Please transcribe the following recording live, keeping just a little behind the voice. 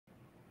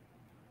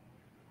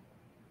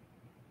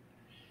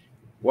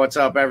What's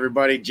up,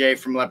 everybody? Jay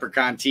from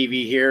Leprechaun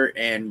TV here,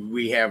 and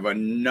we have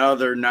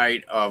another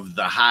night of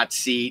the hot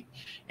seat.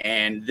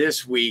 And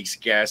this week's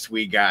guest,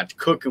 we got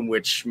Cooking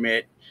with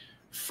Schmidt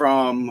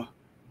from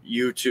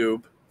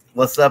YouTube.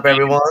 What's up,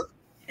 everyone?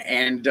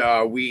 And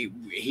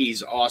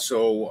he's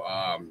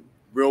also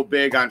real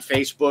big on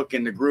Facebook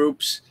in the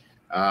groups.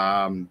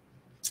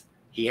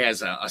 He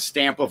has a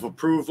stamp of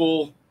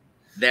approval.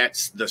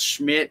 That's the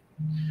Schmidt,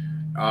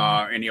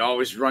 and he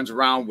always runs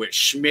around with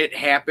Schmidt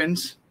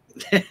happens.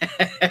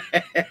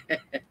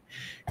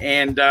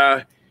 And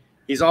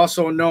he's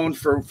also known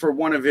for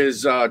one of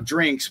his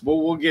drinks, but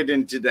we'll get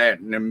into that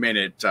in a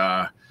minute.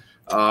 Why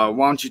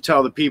don't you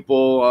tell the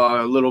people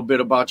a little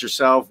bit about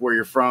yourself, where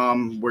you're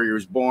from, where you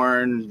was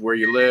born, where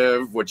you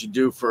live, what you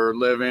do for a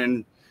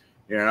living,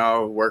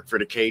 work for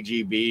the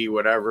KGB,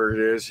 whatever it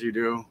is you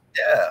do.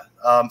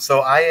 Yeah. So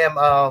I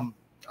am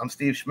I'm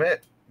Steve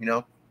Schmidt,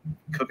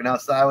 cooking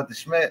outside with the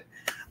Schmidt.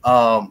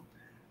 I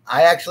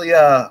actually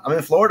I'm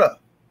in Florida.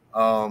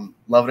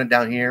 Loving it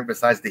down here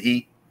besides the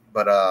heat,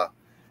 but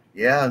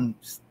yeah, I'm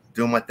just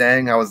doing my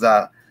thing. I was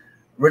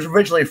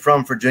originally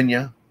from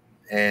Virginia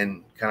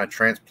and kind of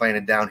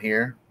transplanted down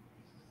here,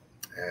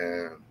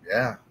 and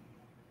yeah.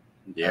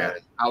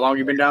 How long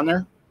you been down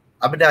there?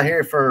 I've been down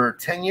here for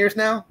 10 years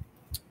now.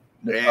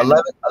 And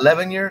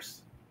 11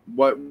 years.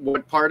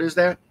 What part is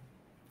that?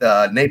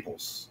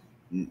 Naples.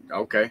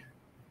 Okay.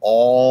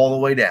 All the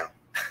way down.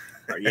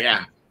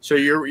 Yeah. So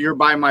you're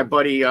by my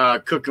buddy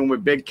Cooking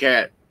with Big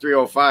Cat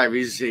 305.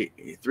 He's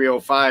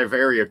 305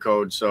 area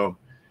code, so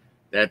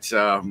that's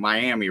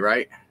Miami,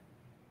 right?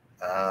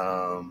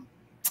 I'm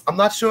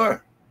not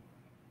sure.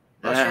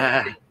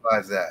 Why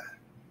is that?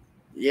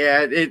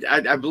 Yeah,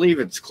 I believe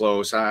it's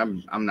close.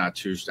 I'm not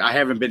too sure. I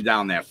haven't been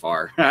down that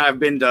far. I've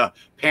been to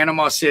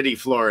Panama City,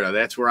 Florida.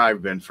 That's where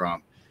I've been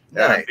from.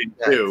 Nice, I've been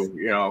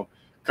too,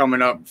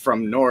 coming up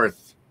from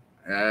north.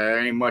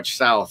 Ain't much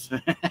south.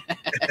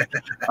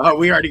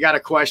 We already got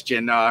a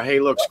question. Hey,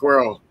 look,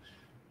 Squirrel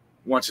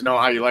wants to know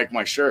how you like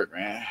my shirt,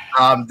 man.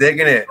 I'm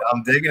digging it.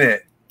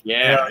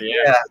 Yeah.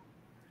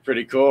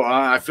 Pretty cool,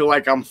 huh? I feel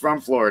like I'm from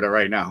Florida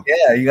right now.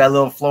 Yeah, you got a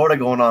little Florida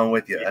going on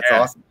with you. That's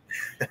awesome.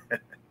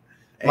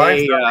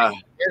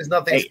 There's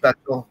nothing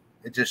special.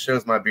 It just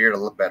shows my beard a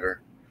little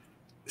better.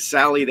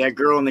 Sally, that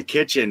girl in the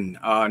kitchen,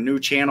 new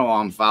channel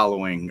I'm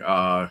following.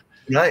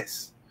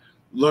 Nice.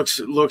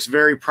 Looks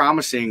very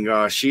promising.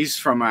 She's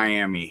from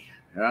Miami.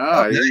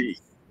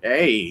 Nice.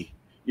 Hey,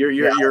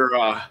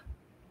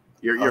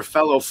 you're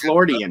fellow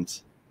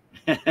Floridians.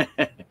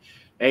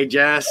 Hey,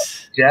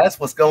 Jess. Jess,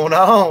 what's going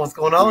on? What's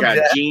going on, we got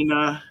Jess?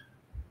 Gina.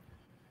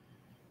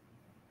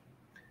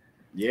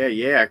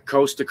 Yeah.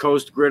 Coast to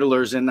Coast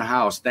Griddlers in the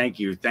house. Thank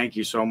you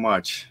so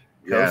much.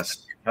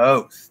 Coast to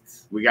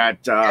Coast. We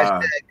got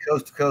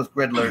Coast to Coast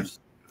Griddlers.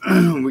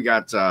 We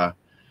got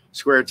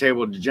Square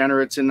Table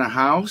Degenerates in the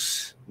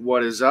house.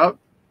 What is up?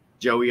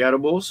 Joey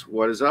Edibles.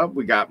 What is up?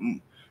 We got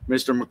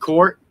Mr.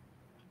 McCourt.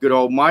 Good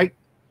old Mike.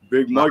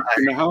 Big Mike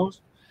in the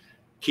house.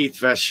 Keith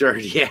Vest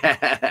shirt.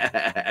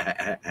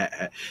 Yeah.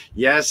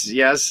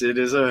 Yes, it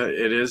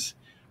is.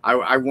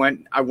 I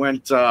went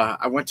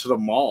to the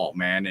mall,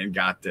 man, and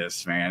got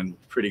this, man.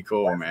 Pretty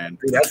cool, man.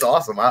 Dude, that's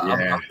awesome.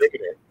 I'm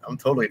digging it. I'm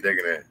totally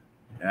digging it.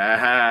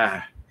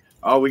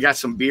 Oh, we got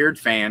some beard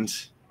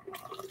fans.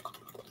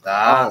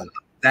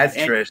 That's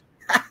Trish.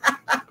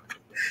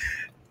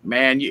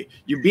 Man, you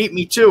beat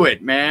me to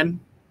it, man.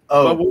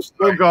 Oh, but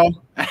we'll go.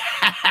 I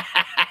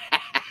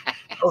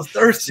was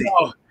thirsty.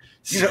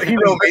 So, you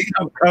know me,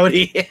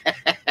 Cody.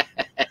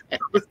 I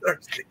was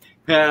thirsty.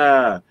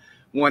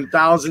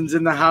 1000's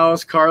in the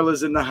house.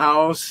 Carla's in the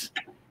house.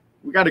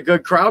 We got a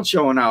good crowd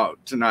showing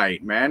out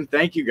tonight, man.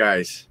 Thank you,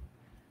 guys.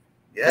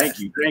 Yes,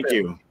 Thank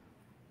you.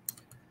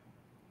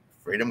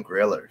 Freedom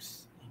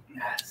Grillers.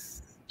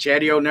 Yes.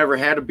 Chadio never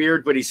had a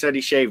beard, but he said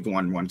he shaved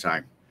one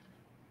time.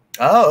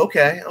 Oh,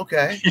 okay.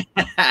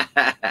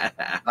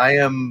 I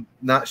am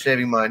not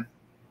shaving mine.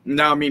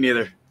 No, me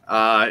neither.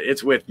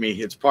 It's with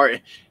me. It's part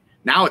of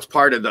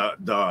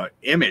the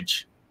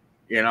image,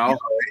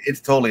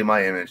 It's totally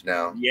my image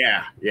now.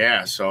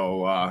 Yeah.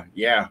 So,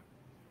 yeah.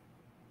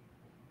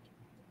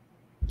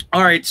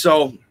 All right.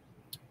 So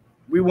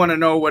we want to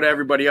know what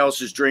everybody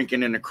else is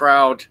drinking in the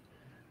crowd.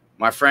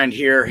 My friend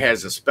here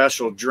has a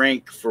special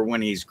drink for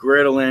when he's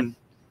griddling.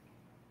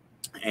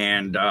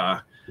 And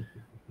I'm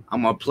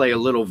going to play a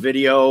little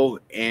video.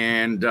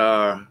 And,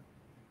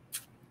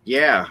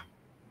 yeah,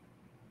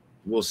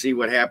 we'll see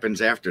what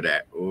happens after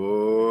that.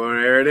 Oh,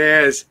 there it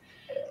is.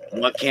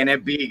 What can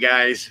it be,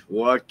 guys?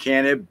 What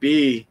can it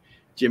be?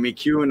 Jimmy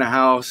Q in the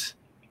house.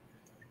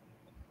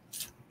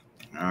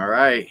 All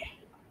right.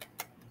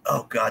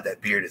 Oh, God,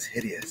 that beard is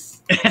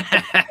hideous.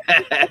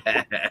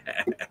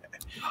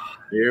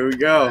 Here we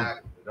go.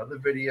 Another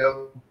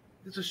video.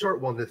 It's a short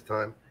one this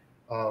time.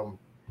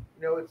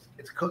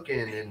 It's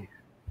cooking and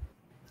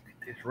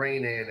it's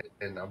raining,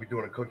 and I'll be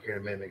doing a cook here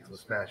in a minute, make some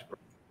smash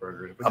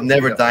burgers. I'm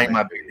never dyeing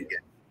my beard again.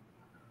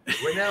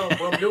 Right now,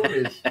 what I'm doing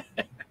is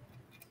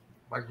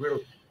my grill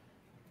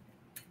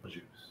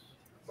juice.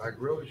 My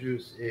grill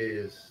juice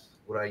is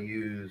what I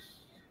use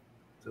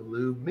to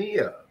lube me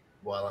up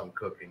while I'm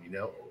cooking, you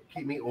know,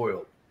 keep me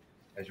oiled,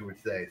 as you would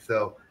say.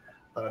 So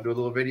I'll do a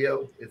little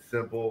video. It's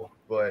simple,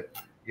 but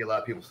you get a lot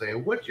of people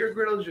saying, what's your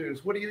griddle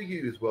juice? What do you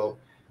use? Well,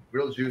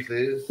 griddle juice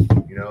is,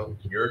 you know,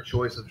 your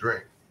choice of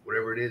drink,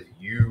 whatever it is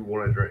you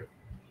want to drink.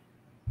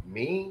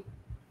 Me,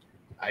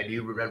 I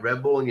do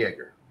Red Bull and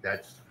Jaeger.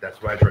 That's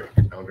what I drink.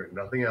 I don't drink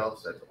nothing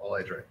else. That's all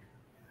I drink.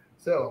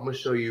 So I'm going to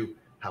show you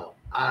how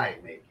I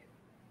make it.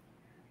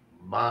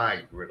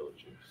 My griddle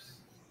juice.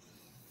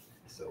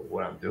 So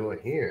what I'm doing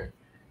here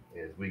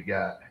is we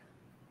got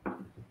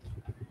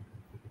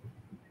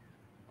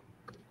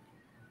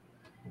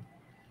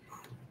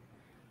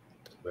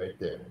right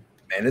there.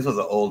 Man, this was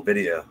an old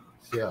video.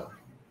 So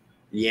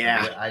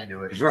Yeah. I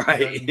do it.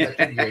 Right. You got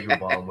your Jaeger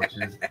bomb, which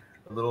is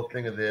a little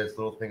thing of this,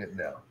 little thing of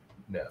no.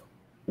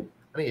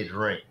 I need a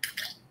drink.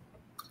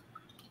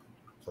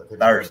 So I take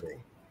the Red Bull.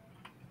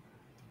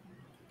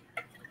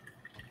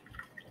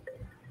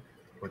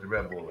 Put the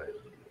Red Bull in.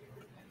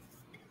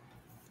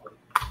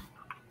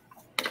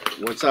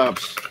 What's up?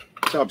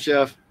 What's up,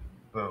 Chef?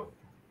 Boom.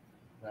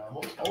 Now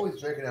I'm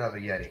always drinking out of a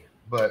Yeti,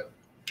 but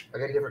I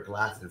got different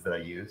glasses that I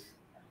use.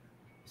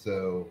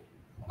 So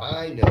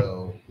I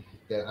know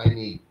that I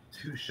need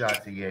 2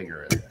 shots of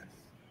Jaeger in this.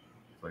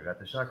 So I got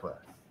the shot glass.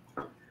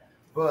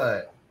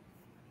 But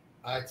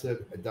I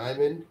took a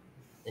diamond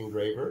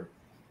engraver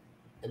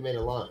and made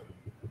a line.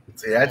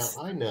 See, that's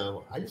now, I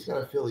know I just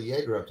gotta fill the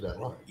Jaeger up to that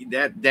line.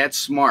 That's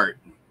smart.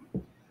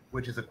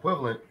 Which is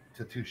equivalent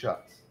to 2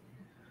 shots.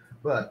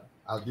 But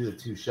I'll do the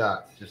 2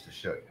 shots just to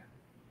show you.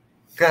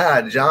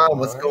 God, John,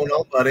 what's going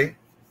on, buddy?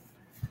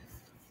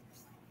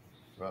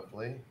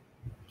 Roughly.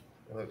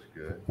 That looks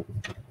good.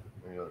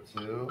 We go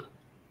 2.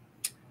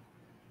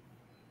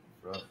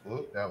 Rough.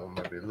 Look, that one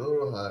might be a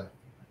little high.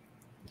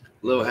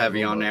 A little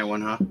heavy on that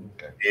one, huh?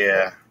 Okay.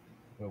 Yeah.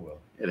 Oh well.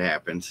 It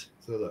happens.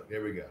 So look,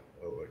 there we go.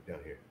 Oh, look down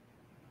here.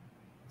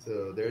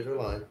 So there's our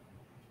line.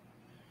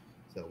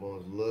 So that one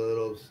was a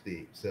little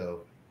steep.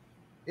 So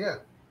yeah,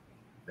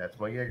 that's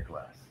my Jaeger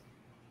glass.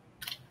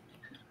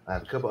 I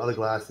have a couple other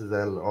glasses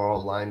that are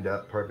all lined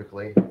up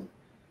perfectly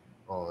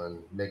on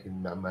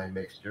making my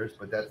mixtures,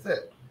 but that's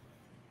it.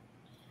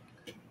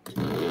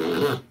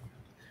 Oh,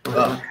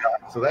 God.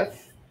 So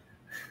that's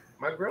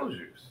my grill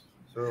juice.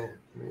 So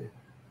yeah.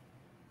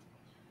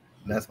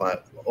 That's my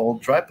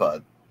old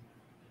tripod.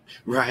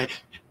 Right.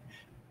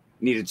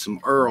 Needed some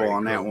Earl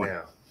on that one.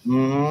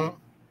 Mm-hmm.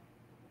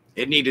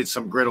 It needed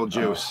some griddle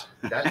juice.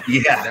 That's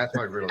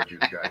my griddle juice,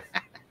 guys.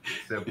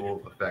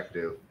 Simple,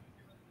 effective.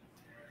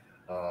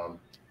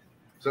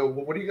 So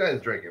what are you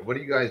guys drinking? What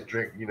do you guys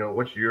drink? You know,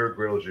 what's your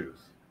griddle juice?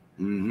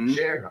 Mm-hmm.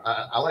 Share.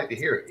 I like to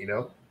hear it, you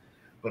know.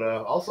 But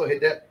also hit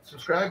that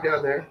subscribe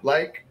down there,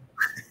 like.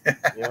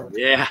 You know,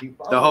 yeah,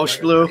 the host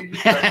flu.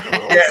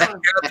 Yeah,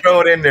 gotta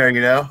throw it in there, you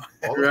know.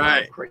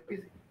 Right.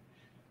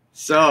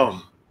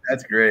 So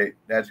that's great.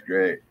 That's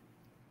great.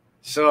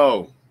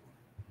 So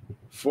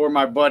for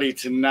my buddy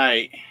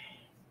tonight.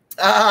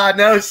 Ah,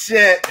 no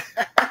shit.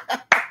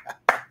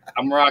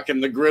 I'm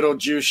rocking the griddle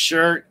juice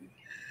shirt.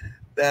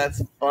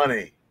 That's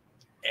funny.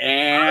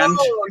 And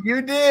oh,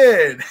 you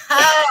did.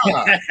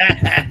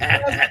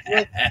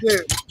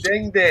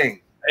 Ding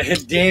ding.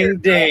 Ding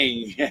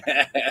ding.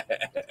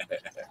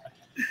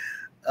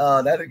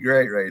 Oh, that is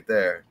great right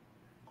there.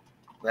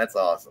 That's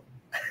awesome.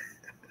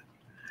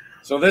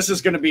 So this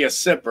is going to be a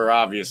sipper,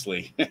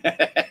 obviously.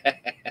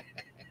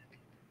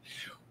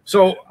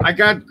 So I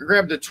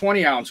grabbed the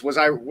 20 ounce. Was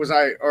I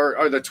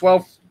or the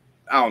 12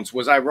 ounce?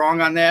 Was I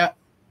wrong on that?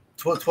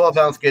 12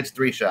 ounce gets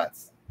 3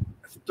 shots.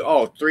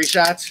 Oh, 3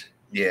 shots?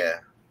 Yeah.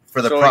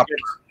 For the so proper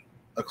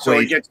equation. So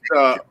it gets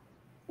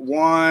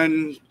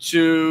 1,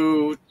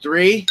 2,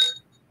 3.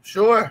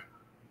 Sure.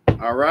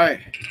 All right.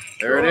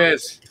 There it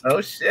is.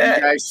 Oh shit.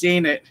 You guys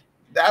seen it.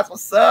 That's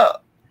what's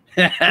up.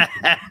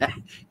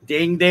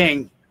 Ding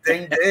ding.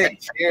 Ding ding.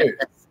 Cheers.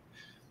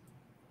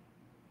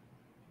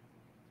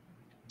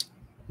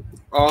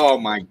 Oh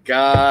my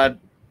God.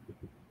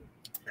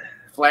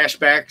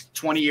 Flashback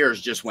 20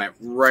 years just went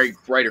right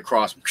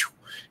across.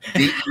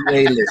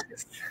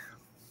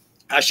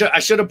 I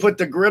should have put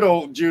the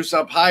griddle juice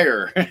up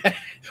higher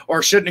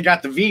or shouldn't have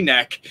got the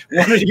V-neck,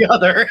 one or the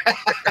other.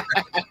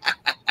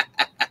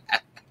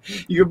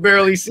 You can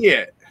barely see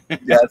it.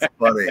 That's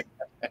funny.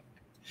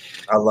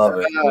 I love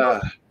it.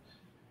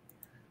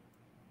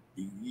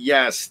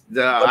 Yes,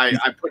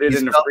 I put it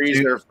in the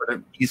freezer for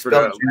the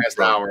last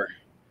hour.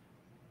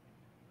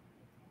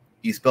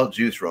 You spelled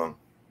juice wrong.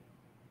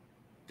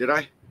 Did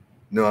I?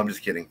 No, I'm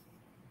just kidding.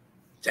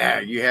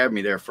 Dad, you had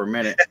me there for a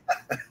minute.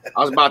 I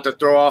was about to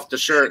throw off the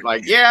shirt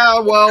like, yeah,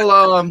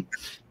 well,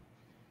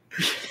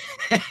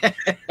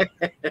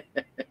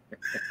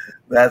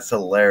 That's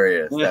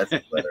hilarious. That's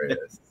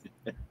hilarious.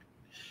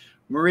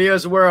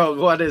 Maria's World,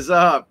 what is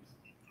up?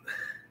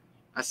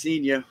 I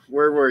seen you.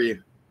 Where were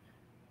you?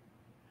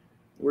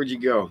 Where'd you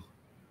go?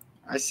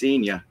 I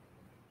seen you.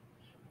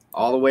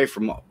 All the way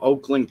from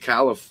Oakland,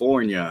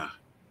 California.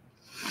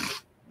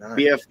 Nice.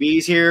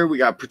 BFB's here. We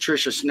got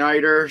Patricia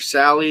Snyder,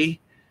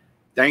 Sally.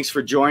 Thanks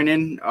for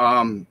joining.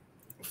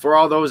 for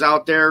all those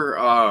out there,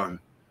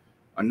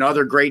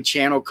 another great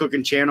channel,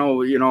 cooking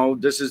channel. You know,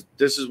 this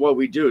is what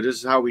we do. This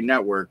is how we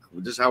network.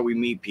 This is how we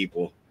meet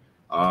people.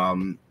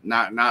 Not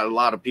a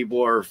lot of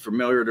people are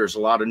familiar. There's a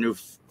lot of new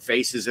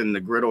faces in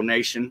the Griddle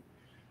Nation.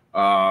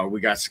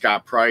 We got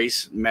Scott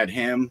Price, met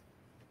him.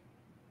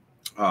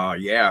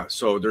 Yeah,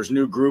 so there's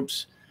new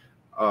groups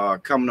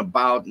coming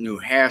about, new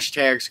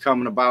hashtags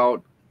coming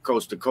about,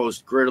 Coast to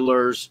Coast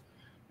Griddlers.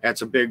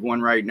 That's a big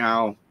one right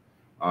now.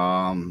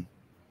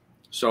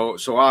 So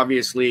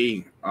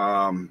obviously,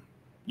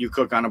 you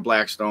cook on a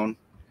Blackstone.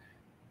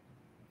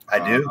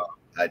 I do.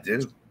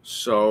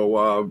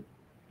 So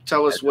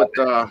tell us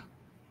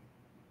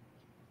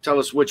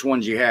which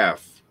ones you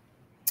have.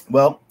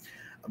 Well,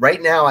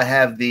 right now I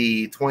have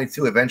the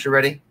 22 Adventure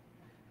ready,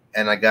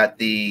 and I got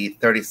the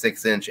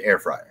 36-inch air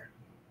fryer.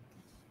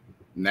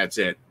 And that's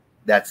it.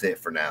 That's it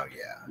for now.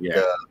 Yeah.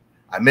 Yeah.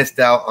 I missed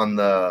out on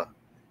the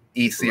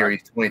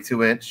E-Series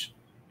 22-inch.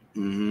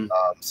 Mm-hmm.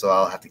 So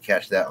I'll have to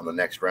catch that on the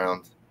next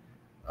round.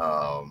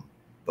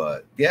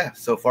 But yeah,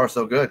 so far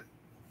so good.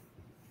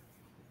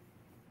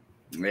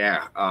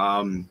 Yeah.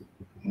 I mean,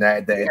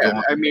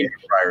 air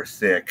fryer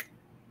sick.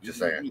 Just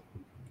saying.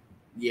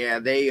 Yeah,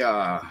 they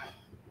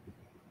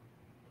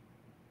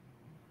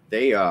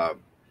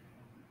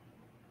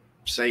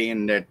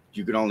saying that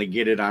you could only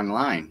get it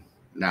online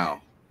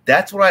now.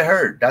 That's what I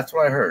heard.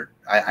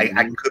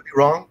 I could be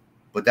wrong,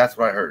 but that's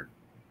what I heard.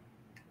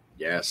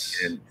 Yes.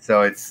 And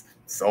so it's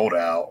sold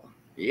out.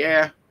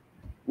 Yeah.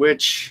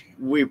 Which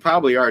we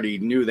probably already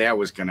knew that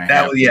was going to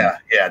happen. Yeah,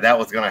 that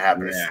was going to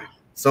happen. Yeah.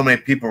 So many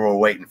people were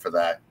waiting for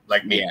that,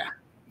 like me.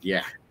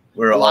 Yeah.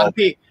 We're a lot of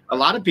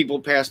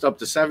people passed up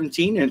to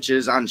 17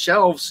 inches on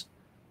shelves.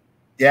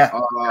 Yeah,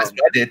 that's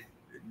what I did.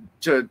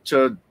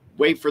 To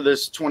wait for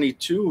this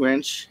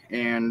 22-inch,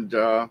 and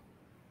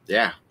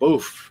yeah,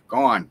 boof,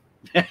 gone.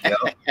 Yep.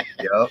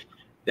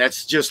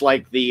 That's just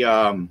like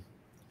the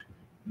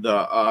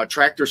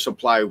Tractor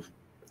Supply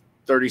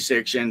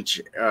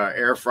 36-inch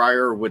air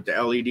fryer with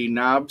the LED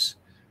knobs.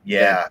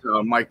 Yeah,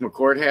 that, Mike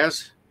McCord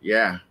has.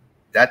 Yeah,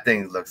 that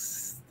thing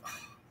looks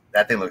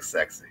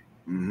sexy.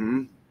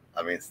 Mm-hmm.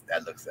 I mean,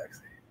 that looks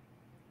sexy.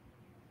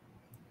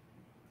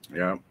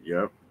 Yep.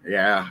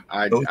 Yeah,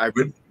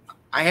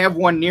 I have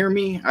one near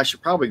me. I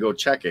should probably go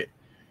check it,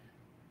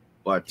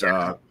 but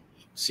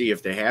see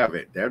if they have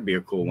it. That'd be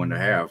a cool one to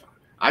have.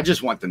 I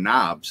just want the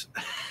knobs,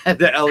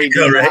 the LED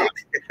right?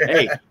 knobs.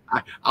 Hey,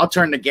 I'll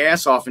turn the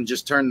gas off and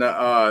just turn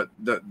the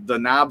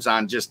knobs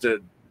on just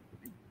to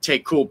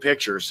take cool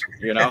pictures.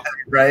 You know,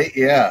 right?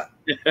 Yeah.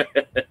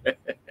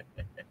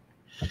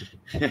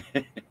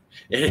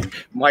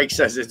 Mike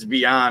says it's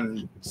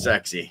beyond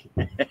sexy.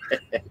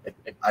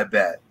 I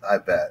bet.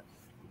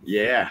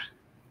 Yeah.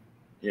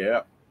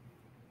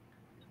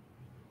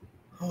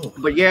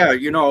 But yeah,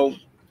 you know,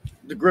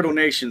 the Griddle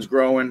Nation's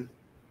growing.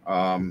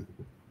 A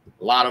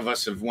lot of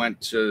us have went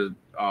to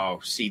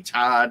see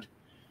Todd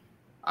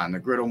on the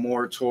Griddle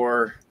More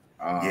tour.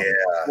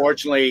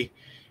 Fortunately,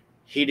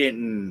 he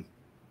didn't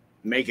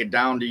make it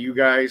down to you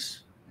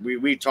guys.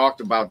 We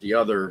talked about the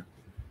other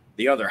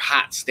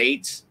hot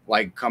states,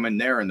 like coming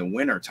there in the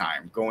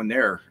wintertime, going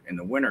there in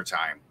the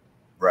wintertime.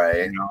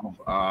 Right. You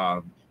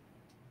know,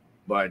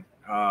 but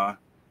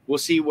we'll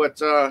see what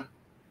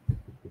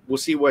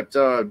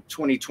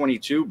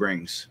 2022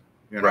 brings.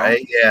 You know?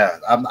 Right. Yeah.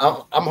 I'm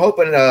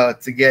hoping to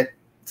get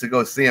to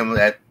go see him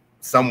at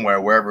somewhere,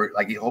 wherever.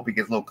 Like, I hope he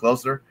gets a little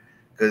closer,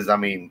 because I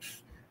mean,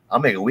 I'll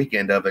make a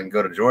weekend of it and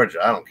go to Georgia.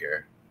 I don't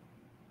care.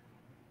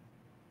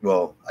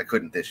 Well, I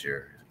couldn't this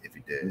year. If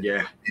he did,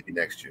 yeah, maybe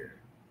next year.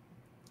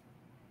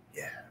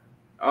 Yeah.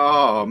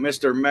 Oh,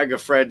 Mr. Mega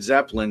Fred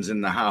Zeppelin's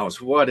in the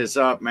house. What is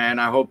up, man?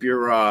 I hope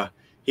you're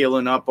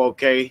healing up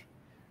okay.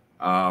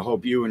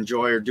 Hope you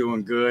are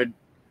doing good.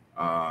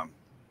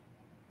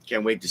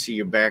 Can't wait to see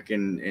you back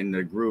in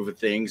the groove of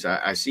things.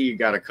 I see you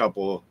got a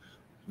couple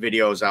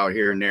videos out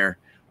here and there.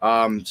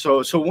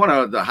 So one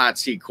of the hot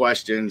seat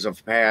questions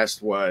of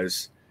past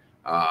was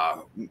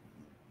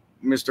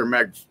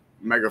Mr.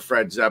 Mega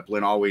Fred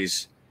Zeppelin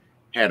always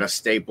had a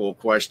staple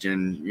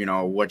question. You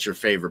know, what's your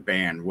favorite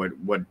band? What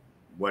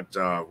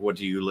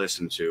do you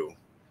listen to?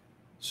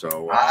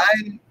 So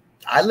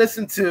I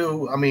listen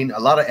to, I mean, a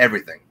lot of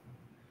everything.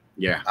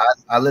 Yeah.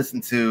 I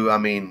listen to, I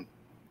mean,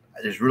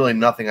 there's really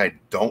nothing I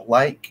don't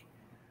like.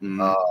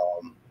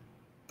 Mm-hmm.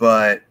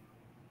 But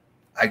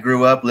I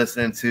grew up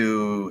listening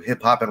to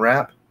hip hop and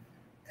rap,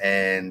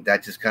 and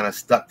that just kind of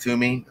stuck to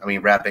me. I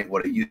mean, rap ain't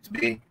what it used to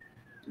be.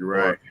 You're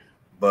right.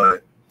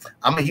 But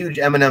I'm a huge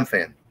Eminem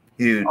fan.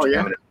 Huge Oh,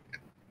 yeah? Eminem fan.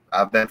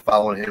 I've been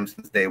following him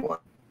since day one.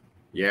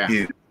 Yeah.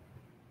 Huge.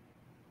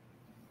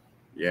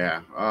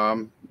 Yeah.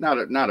 Not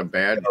a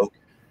bad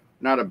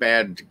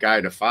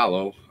guy to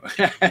follow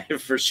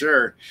for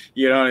sure.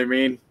 You know what I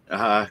mean?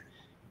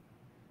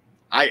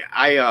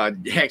 I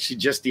actually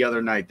just the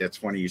other night, that's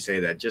funny you say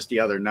that. Just the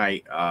other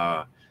night,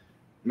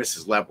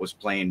 Mrs. Lepp was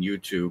playing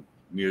YouTube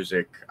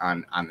music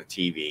on the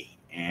TV,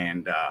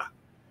 and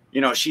you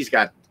know, she's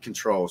got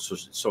control,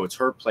 so it's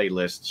her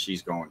playlist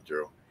she's going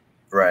through.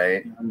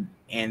 Right.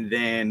 And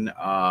then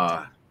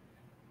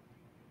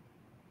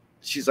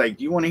she's like,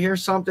 do you want to hear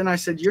something? I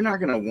said, you're not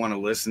going to want to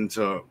listen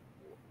to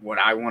what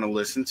I want to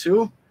listen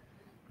to.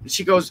 And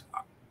she goes,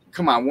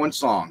 come on, one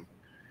song.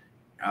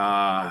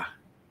 I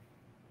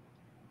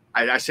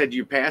said,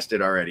 you passed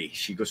it already.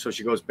 She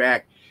goes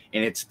back,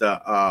 and it's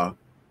the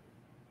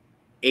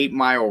 8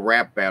 Mile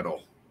rap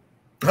battle.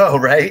 Oh,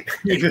 right.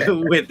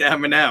 With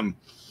Eminem.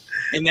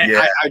 And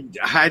that,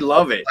 I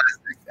love it.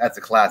 That's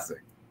a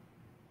classic.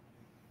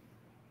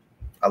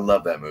 I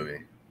love that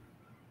movie.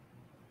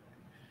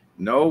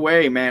 No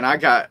way, man. I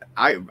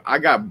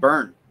got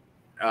burnt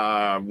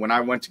when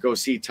I went to go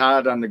see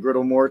Todd on the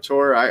Griddle Moore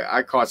tour.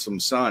 I caught some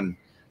sun,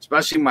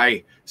 especially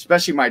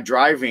my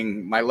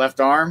driving, my left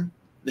arm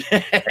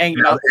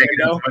hanging out the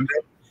window.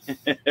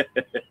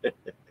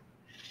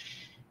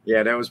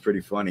 Yeah, that was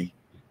pretty funny.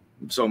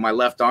 So my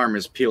left arm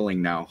is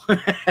peeling now.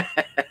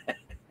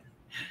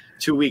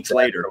 2 weeks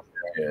later.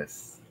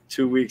 Yes.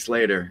 2 weeks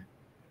later.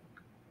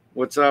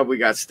 What's up? We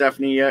got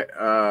Stephanie.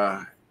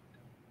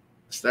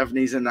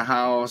 Stephanie's in the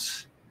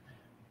house.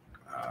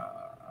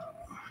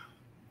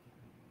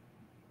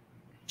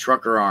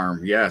 Trucker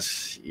arm.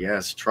 Yes.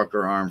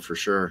 Trucker arm for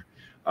sure.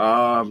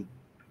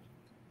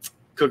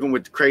 Cooking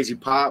with the Crazy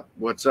Pop.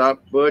 What's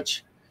up,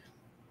 Butch?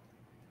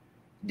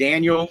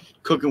 Daniel,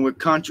 Cooking with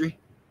Country.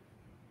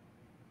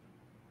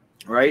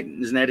 Right?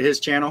 Isn't that his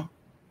channel?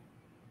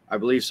 I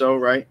believe so,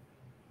 right?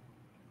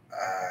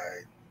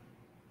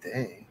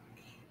 Dang.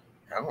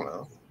 I don't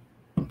know.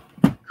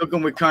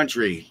 Cooking with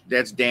Country.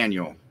 That's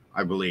Daniel,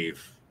 I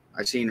believe.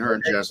 I seen her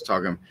and Jess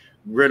talking.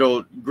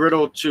 Griddle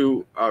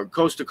to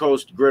Coast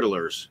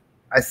Griddlers.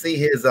 I see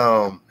his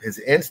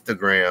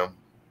Instagram.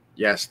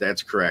 Yes,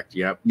 that's correct.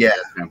 Yep. Yeah.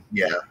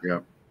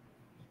 Yep.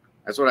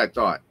 That's what I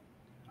thought.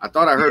 I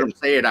thought I heard him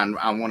say it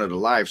on one of the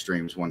live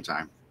streams one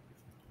time.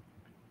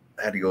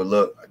 I had to go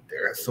look.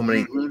 There are so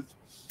many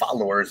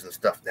followers and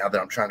stuff now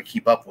that I'm trying to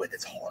keep up with.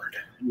 It's hard.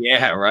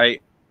 Yeah,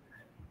 right.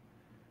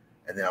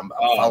 And then I'm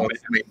following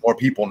so many more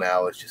people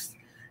now. It's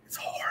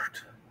hard.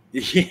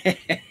 Yeah.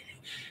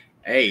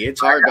 Hey,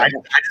 it's hard. I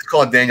just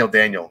call it Daniel.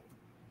 Daniel.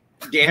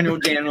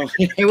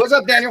 Hey, what's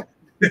up, Daniel?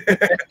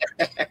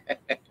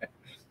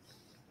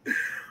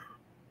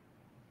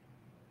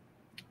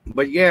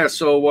 But yeah,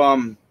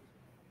 so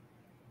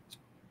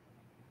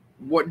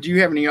what do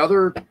you have any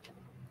other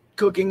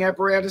cooking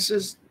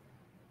apparatuses?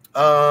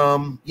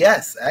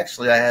 Yes,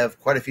 actually I have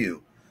quite a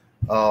few.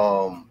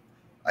 I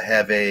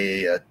have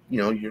a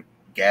your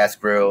gas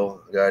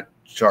grill, I got a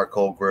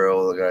charcoal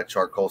grill, I got a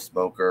charcoal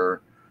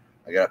smoker,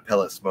 I got a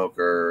pellet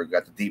smoker,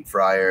 got the deep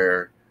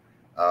fryer.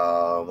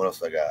 What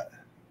else I got?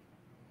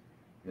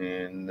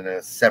 And then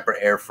a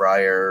separate air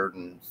fryer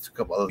and a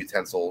couple other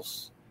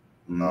utensils.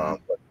 But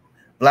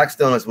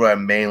Blackstone is what I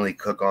mainly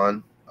cook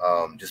on,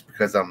 just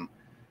because I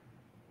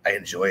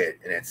enjoy it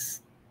and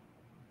it's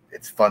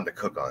fun to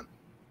cook on.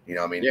 You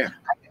know what I mean? Yeah.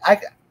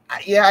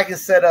 I can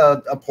set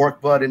a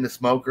pork butt in the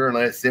smoker and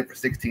let it sit for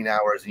 16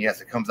 hours, and yes,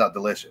 it comes out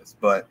delicious.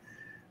 But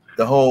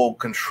the whole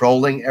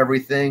controlling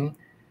everything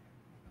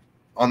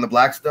on the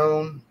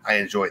Blackstone, I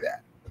enjoy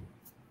that.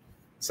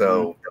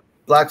 So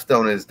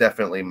Blackstone is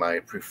definitely my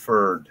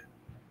preferred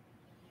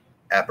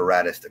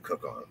apparatus to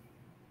cook on.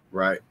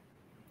 Right.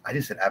 I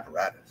just said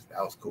apparatus.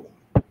 That was cool.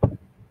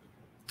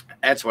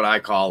 That's what I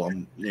call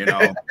them,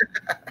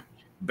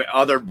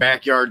 other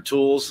backyard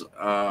tools.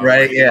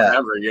 Right, yeah.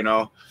 Whatever,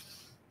 All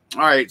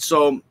right,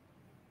 so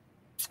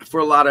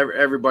for a lot of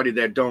everybody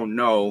that don't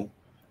know,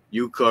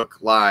 you cook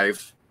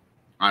live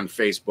on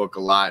Facebook a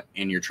lot,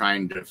 and you're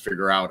trying to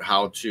figure out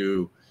how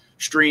to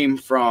stream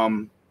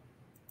from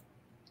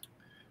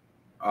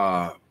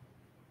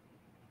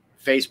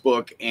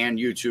Facebook and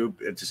YouTube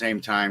at the same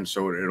time,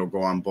 so it'll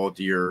go on both of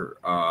your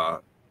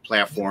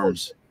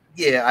platforms.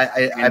 Yeah,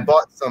 I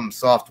bought some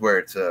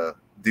software to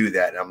do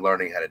that, and I'm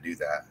learning how to do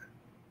that.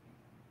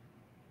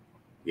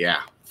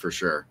 Yeah, for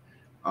sure.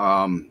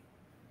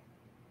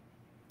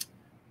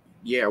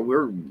 Yeah,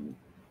 we're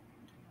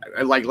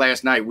like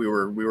last night we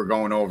were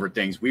going over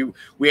things. We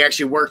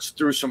actually worked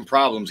through some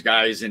problems,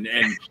 guys, and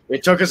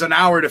it took us an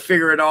hour to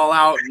figure it all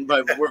out.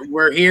 But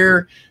we're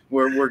here.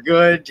 We're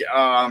good.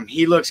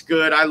 He looks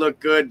good. I look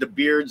good. The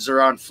beards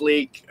are on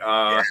fleek.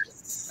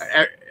 Yes.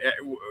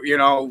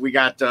 We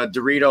got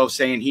Dorito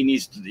saying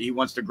he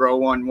wants to grow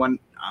one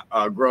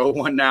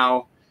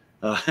now.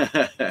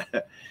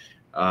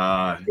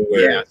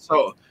 Yeah.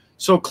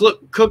 So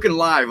cooking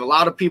live, a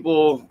lot of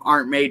people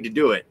aren't made to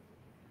do it.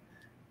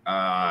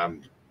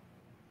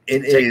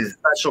 It is a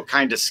special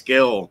kind of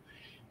skill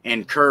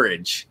and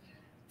courage,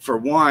 for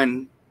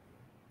one,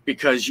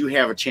 because you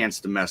have a chance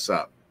to mess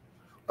up,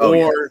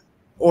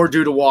 or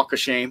do the walk of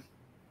shame.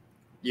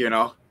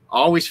 I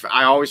always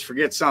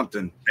forget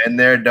something. Been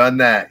there, done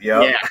that.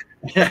 Yep.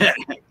 Yeah.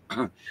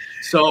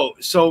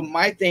 So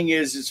my thing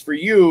is for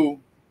you,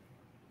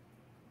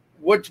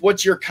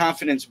 what's your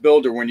confidence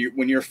builder when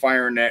you're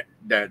firing that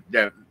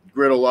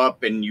griddle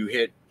up and you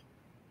hit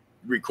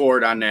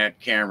record on that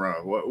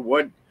camera?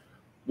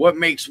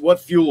 What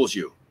fuels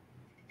you?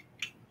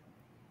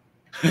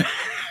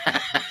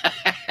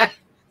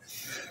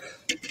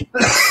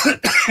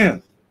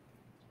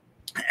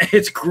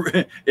 It's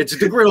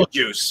the griddle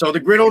juice. So the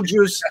griddle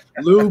juice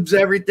lubes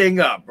everything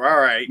up. All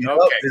right. Yep,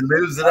 Okay. it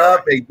lubes it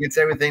up. It gets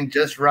everything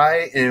just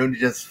right, and it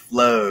just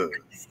flows.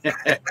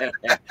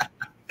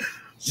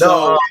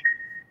 So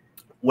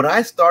when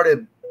I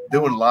started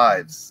doing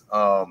lives,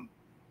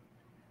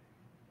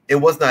 it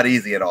was not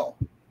easy at all.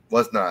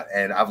 Was not,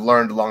 and I've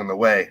learned along the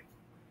way.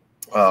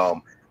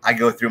 I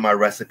go through my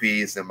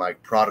recipes and my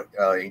product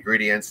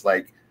ingredients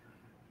like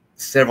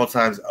several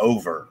times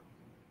over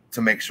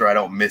to make sure I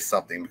don't miss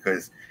something,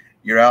 because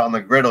you're out on the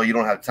griddle, you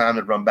don't have time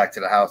to run back to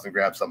the house and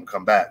grab something,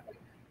 come back,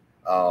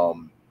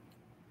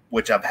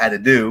 which I've had to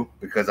do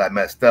because I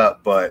messed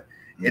up. But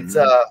it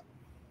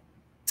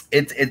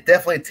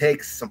definitely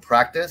takes some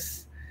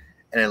practice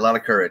and a lot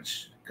of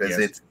courage, because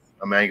it's,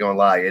 I mean, I ain't gonna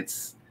lie,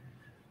 it's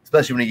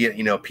especially when you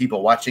get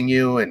people watching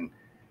you and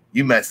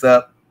you mess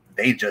up,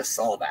 they just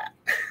saw that.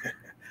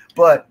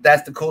 But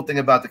that's the cool thing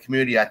about the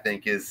community, I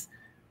think, is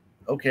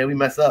okay, we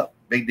mess up,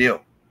 big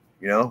deal.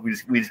 We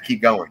just keep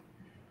going,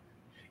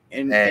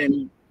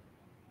 and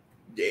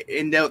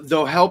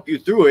they'll help you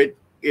through it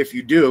if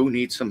you do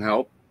need some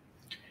help,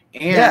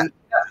 and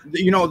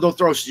they'll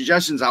throw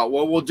suggestions out.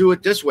 Well, we'll do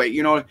it this way.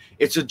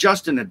 It's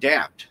adjust and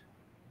adapt.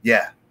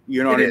 Yeah,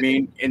 you know what I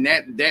mean. And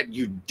that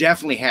you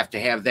definitely have to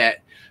have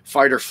that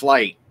fight or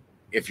flight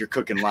if you're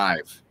cooking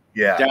live.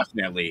 Yeah,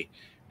 definitely,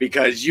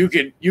 because you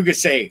could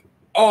say,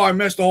 "Oh, I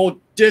messed the whole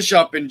dish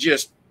up," and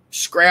just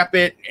scrap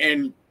it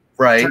and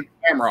turn the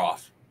camera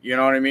off. You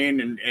know what I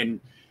mean? And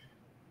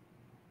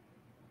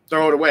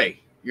throw it away.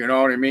 You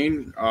know what I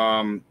mean?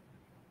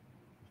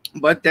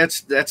 But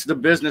that's the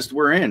business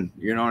we're in.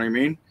 You know what I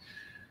mean?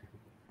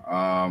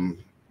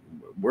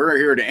 We're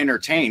here to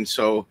entertain.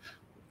 So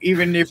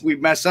even if we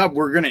mess up,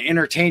 we're going to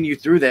entertain you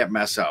through that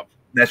mess up.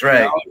 That's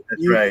right.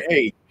 That's right.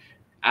 Hey,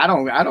 I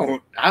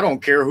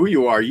don't care who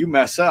you are. You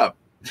mess up.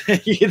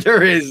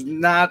 There is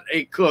not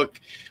a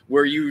cook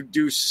where you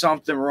do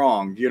something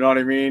wrong. You know what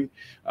I mean?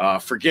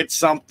 Forget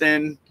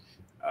something.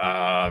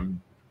 Add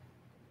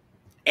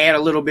a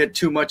little bit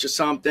too much of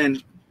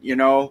something,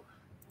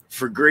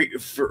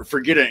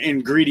 forget an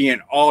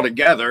ingredient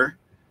altogether.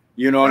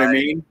 You know what I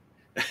mean?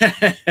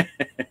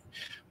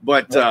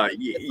 But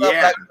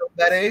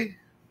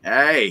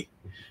hey,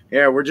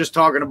 we're just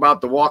talking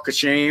about the walk of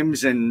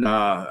shames and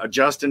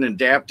adjusting and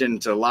adapting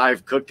to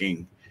live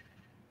cooking.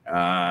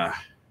 Well,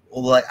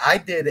 like I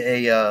did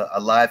a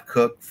live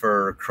cook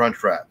for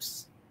Crunch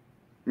Wraps.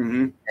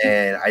 And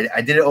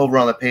I did it over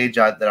on the page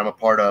that I'm a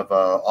part of,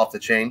 Off the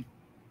Chain.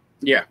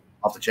 Yeah.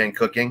 Off the Chain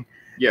Cooking.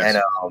 Yes.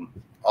 And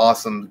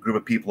awesome group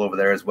of people over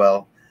there as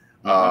well.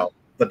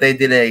 But they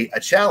did a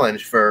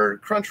challenge for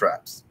Crunch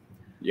Wraps.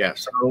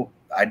 Yes. So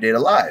I did a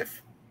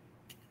live.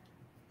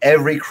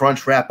 Every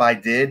Crunch Wrap I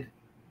did,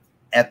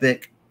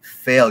 epic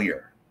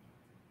failure.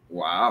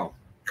 Wow.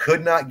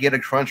 Could not get a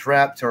Crunch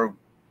Wrap to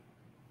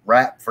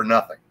wrap for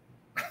nothing.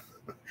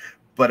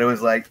 But it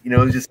was like,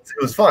 it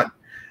was fun.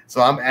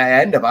 So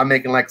I'm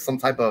making like some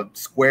type of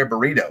square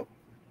burrito.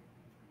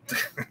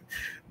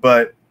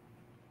 But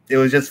it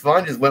was just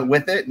fun. Just went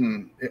with it,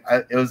 and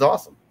it was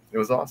awesome. It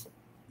was awesome.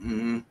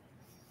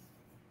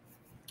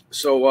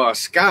 So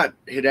Scott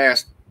had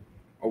asked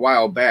a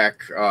while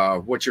back,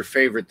 what's your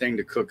favorite thing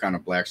to cook on a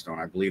Blackstone?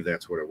 I believe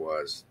that's what it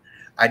was.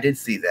 I did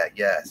see that,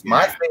 yes. Yeah.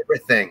 My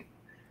favorite thing.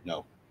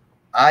 No.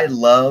 I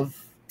love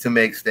to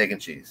make steak and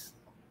cheese.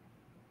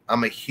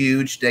 I'm a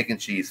huge steak and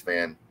cheese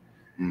fan.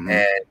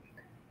 And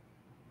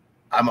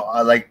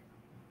I like,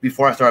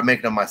 before I started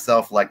making them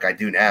myself like I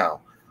do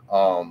now,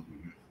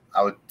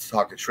 I would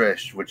talk to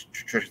Trish, which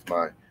Trish is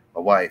my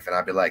wife, and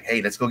I'd be like,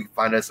 hey, let's go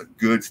find us a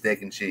good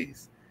steak and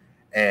cheese.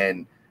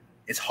 And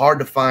it's hard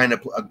to find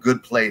a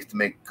good place to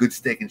make good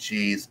steak and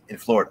cheese in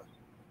Florida.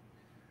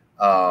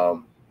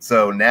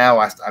 So now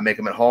I make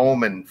them at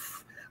home, and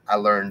I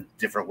learn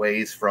different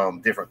ways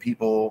from different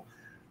people.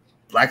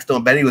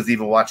 Blackstone Betty was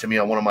even watching me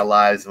on one of my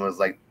lives and was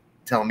like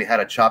telling me how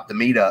to chop the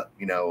meat up,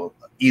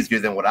 easier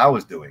than what I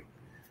was doing.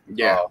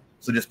 Yeah.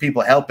 So just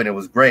people helping, it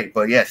was great.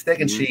 But yeah, steak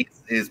and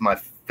cheese is my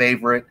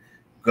favorite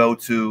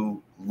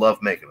go-to.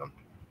 Love making them.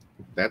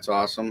 That's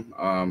awesome.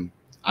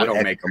 I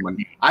don't make them.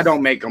 I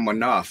don't make them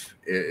enough.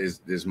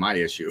 Is my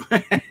issue.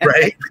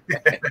 Right.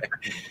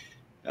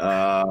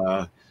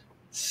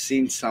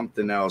 Seen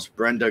something else.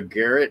 Brenda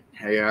Garrett.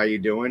 Hey, how you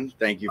doing?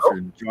 Thank you for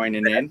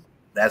joining in.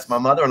 That's my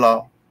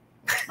mother-in-law.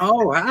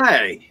 Oh,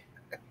 hi.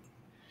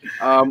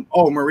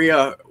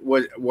 Maria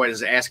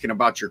was asking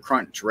about your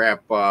Crunch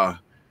Wrap.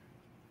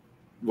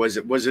 Was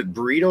it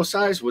burrito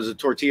size? Was it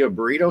tortilla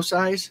burrito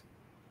size?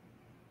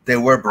 They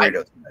were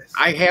burrito size.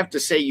 I have to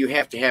say you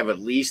have to have at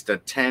least a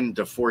 10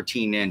 to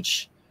 14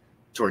 inch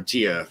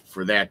tortilla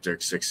for that to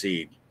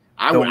succeed.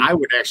 I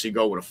would actually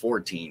go with a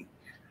 14.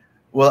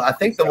 Well, I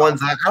think the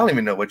ones I don't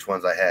even know which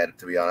ones I had,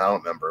 to be honest. I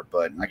don't remember,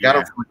 but I got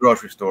them from the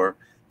grocery store.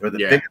 They're the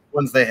biggest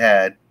ones they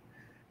had,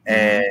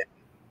 and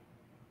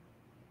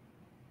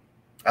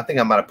I think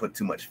I might have put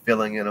too much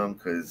filling in them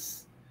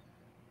because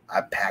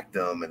I packed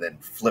them and then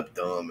flipped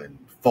them and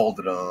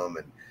folded them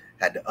and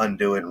had to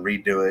undo it and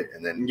redo it,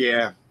 and then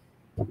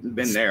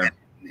been there.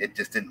 It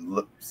just didn't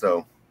look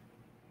so.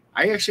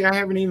 I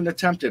haven't even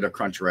attempted a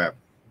crunch wrap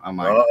on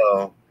mine.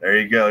 Oh, there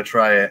you go.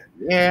 Try it.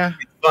 Yeah,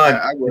 It's fun.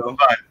 I will.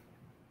 It's fun.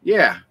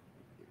 Yeah,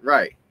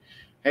 right.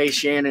 Hey,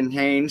 Shannon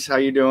Haynes, how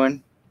you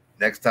doing?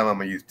 Next time I'm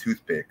gonna use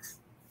toothpicks.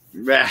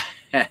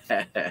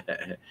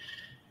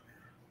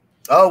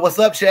 Oh, what's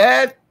up,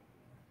 Chad?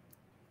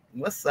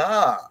 What's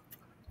up?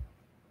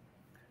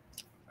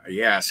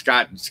 Yeah,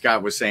 Scott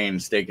was saying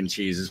steak and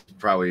cheese is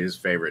probably his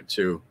favorite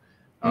too.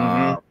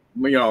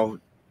 Mm-hmm. You know,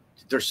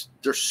 there's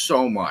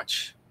so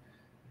much.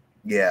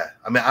 Yeah,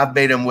 I mean, I've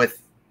made them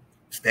with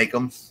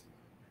steakums.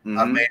 Mm-hmm.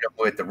 I've made them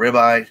with the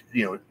ribeye,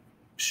 you know,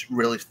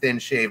 really thin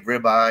shaved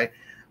ribeye.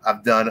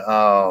 I've done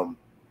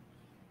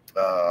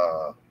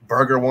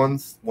burger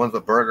ones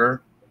with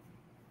burger.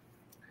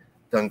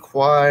 Done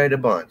quite a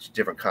bunch,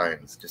 different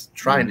kinds, just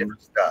trying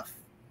different stuff.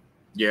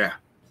 Yeah.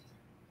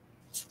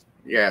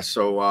 Yeah,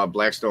 so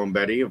Blackstone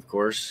Betty, of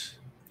course,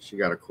 she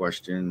got a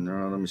question.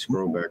 Let me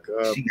scroll back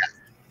up.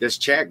 This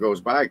chat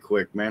goes by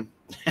quick, man.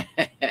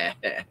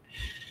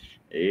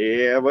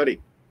 Yeah,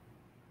 buddy.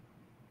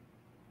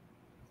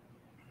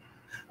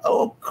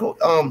 Oh, cool.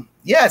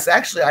 Yes,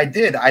 actually, I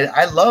did.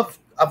 I've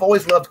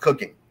always loved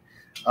cooking.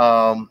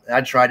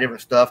 I try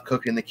different stuff,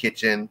 cook in the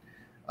kitchen.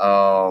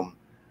 I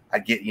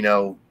get, you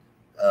know,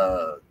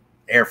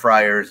 air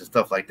fryers and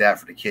stuff like that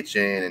for the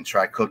kitchen, and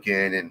try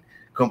cooking and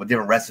come up with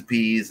different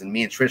recipes. And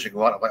me and Trisha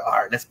go out. I'm like, all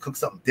right, let's cook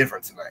something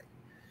different tonight.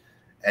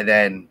 And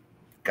then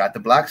got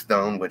the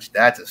Blackstone, which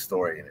that's a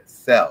story in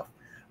itself.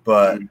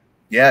 But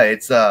yeah,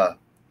 it's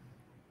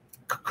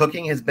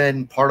cooking has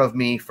been part of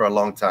me for a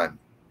long time.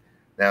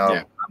 Now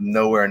I'm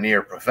nowhere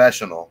near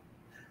professional,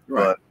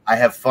 but I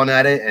have fun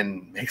at it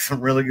and make some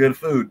really good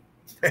food.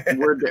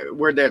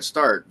 Where'd that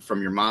start?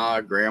 From your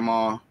mom,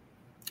 grandma?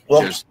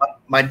 Well,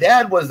 my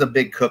dad was a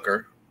big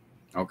cooker.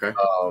 Okay.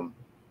 I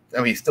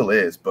mean, he still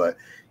is, but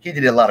he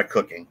did a lot of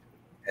cooking.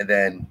 And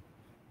then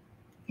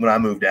when I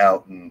moved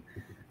out and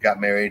got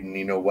married and,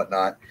 you know,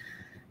 whatnot,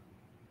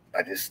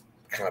 I just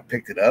kind of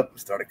picked it up and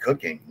started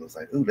cooking. It was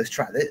like, ooh, let's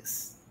try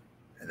this.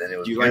 And then it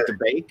was. Do you like to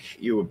bake?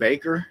 You a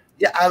baker?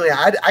 Yeah, I mean,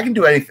 I can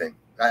do anything.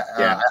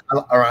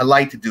 I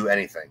like to do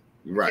anything.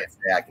 Right. I can't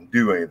say I can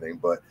do anything,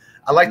 but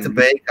I like to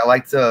bake. I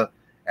like to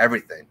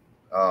everything.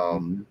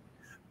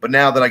 But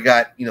now that I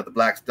got, you know, the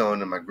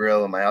Blackstone and my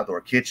grill and my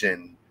outdoor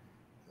kitchen,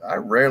 I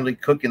rarely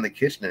cook in the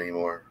kitchen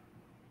anymore.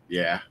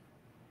 Yeah.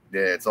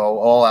 Yeah, it's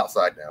all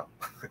outside now.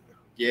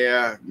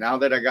 Yeah, now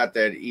that I got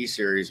that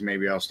E-Series,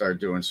 maybe I'll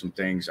start doing some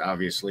things.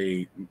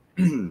 Obviously,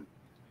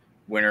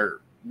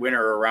 winter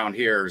around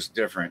here is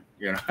different,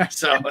 you know.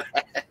 So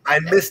I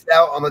missed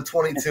out on the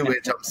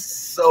 22-inch. I'm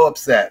so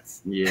upset.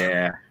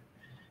 Yeah,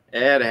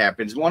 it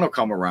happens. One will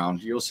come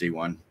around. You'll see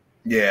one.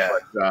 Yeah.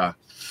 But,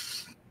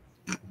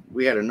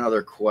 we had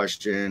another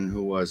question.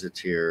 Who was it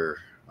here?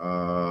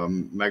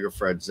 Mega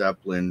Fred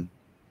Zeppelin.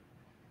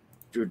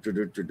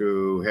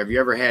 Have you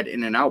ever had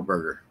In-N-Out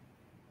Burger?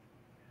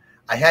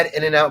 I had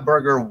In-N-Out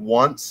Burger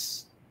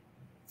once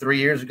 3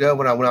 years ago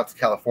when I went out to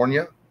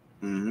California.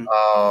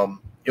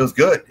 It was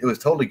good. It was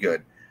totally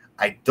good.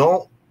 I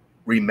don't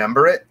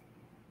remember it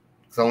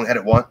because I only had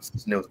it once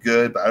and it was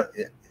good, but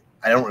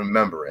I don't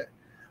remember it.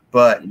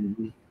 But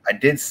I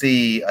did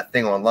see a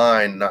thing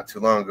online not too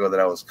long ago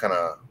that I was kind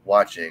of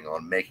watching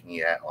on making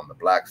it on the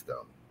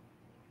Blackstone.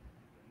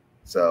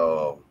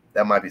 So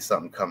that might be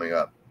something coming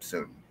up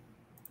soon.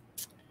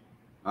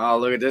 Oh,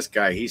 look at this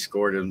guy. He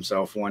scored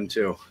himself one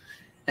too.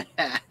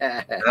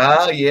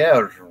 Oh,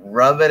 yeah.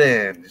 Rub it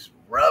in. Just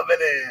rub it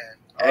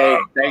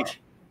in.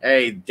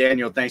 Hey,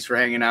 Daniel, thanks for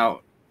hanging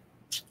out.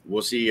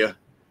 We'll see you.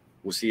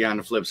 We'll see you on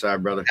the flip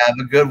side, brother. Have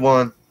a good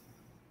one.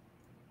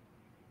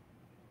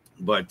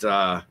 But,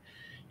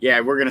 yeah,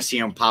 we're going to see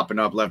them popping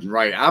up left and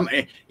right.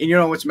 And you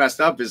know what's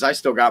messed up is I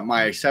still got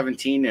my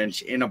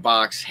 17-inch in a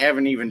box.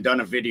 Haven't even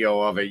done a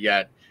video of it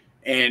yet.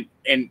 And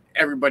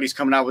everybody's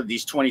coming out with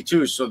these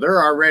 22s. So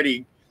they're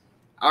already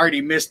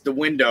missed the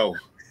window.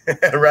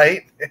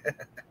 Right?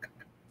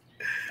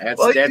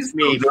 That's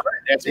me.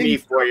 That's me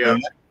for you.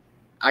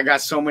 I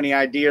got so many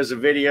ideas of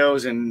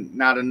videos and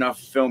not enough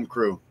film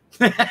crew.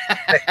 Yeah,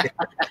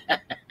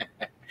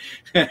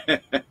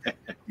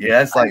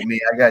 it's like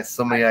me. I got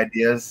so many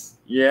ideas.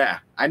 Yeah,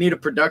 I need a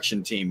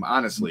production team,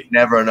 honestly.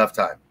 Never enough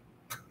time.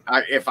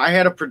 If I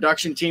had a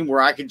production team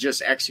where I could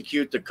just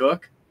execute the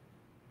cook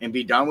and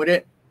be done with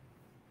it,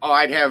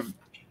 I'd have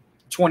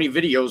 20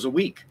 videos a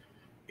week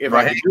if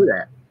I could do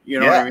that. You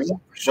know what I mean?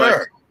 Sure.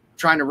 But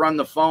trying to run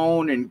the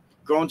phone and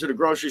going to the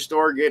grocery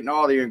store, getting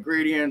all the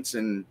ingredients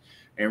and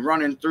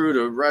running through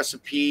the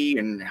recipe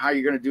and how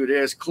you're going to do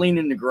this,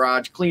 cleaning the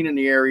garage, cleaning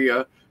the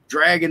area,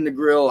 dragging the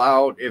grill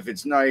out if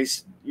it's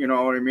nice. You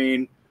know what I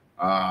mean?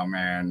 Oh,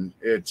 man,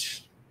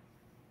 it's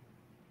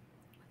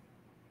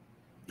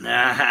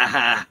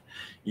yeah.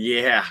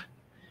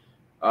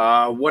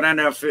 What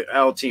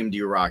NFL team do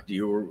you rock? Do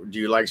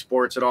you like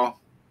sports at all?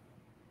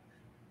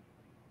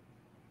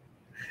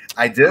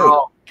 I do.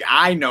 Oh,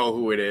 I know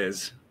who it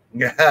is.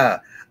 Yeah,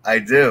 I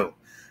do.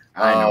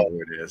 I know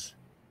who it is.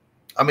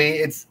 I mean,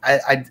 it's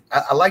I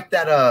like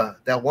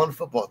that one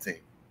football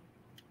team.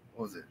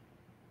 What was it?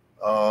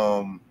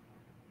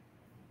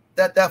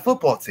 that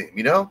football team,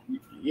 you know?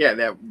 Yeah,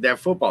 that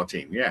football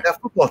team. Yeah. That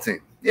football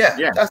team. Yeah,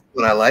 Yeah. that's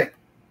what I like.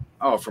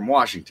 Oh, from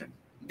Washington.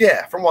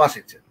 Yeah, from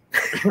Washington.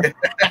 Yes.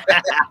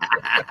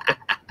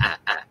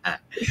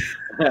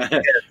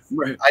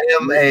 I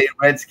am a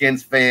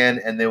Redskins fan,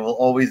 and they will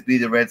always be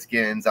the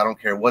Redskins. I don't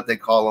care what they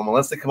call them,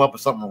 unless they come up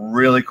with something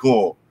really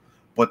cool.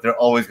 But they're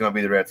always going to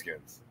be the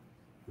Redskins.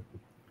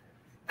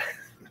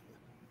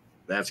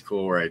 That's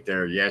cool right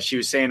there. Yeah, she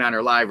was saying on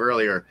her live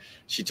earlier,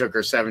 she took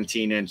her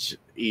 17-inch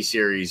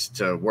E-Series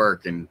to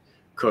work and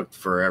cooked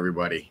for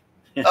everybody.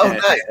 Oh,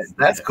 nice.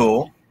 That's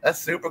cool. That's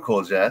super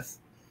cool, Jess.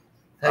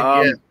 Heck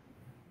yeah.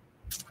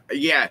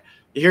 Yeah.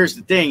 Here's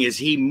the thing: is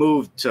he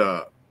moved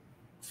to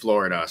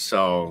Florida,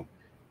 so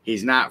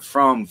he's not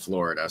from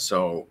Florida.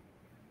 So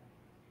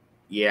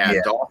yeah.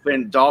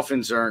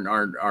 Dolphins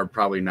are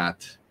probably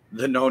not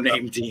the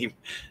no-name team.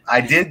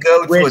 I did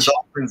go to a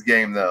Dolphins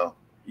game though.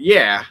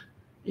 Yeah.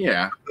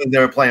 They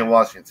were playing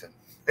Washington.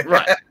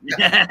 Right.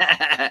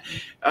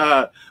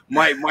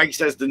 Mike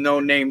says the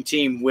no-name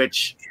team,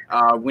 which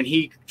when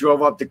he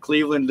drove up to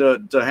Cleveland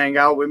to hang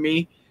out with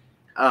me,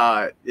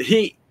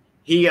 it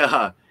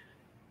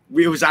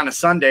was on a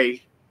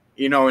Sunday,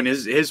 you know, and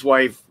his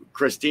wife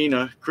Chris,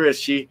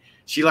 she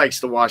likes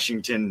the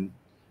Washington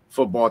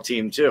football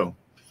team too.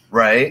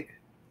 Right.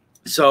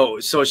 So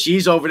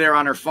she's over there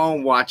on her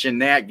phone watching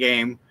that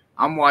game.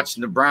 I'm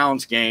watching the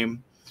Browns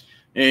game.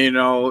 And, you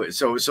know,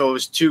 so it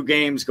was two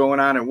games going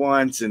on at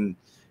once, and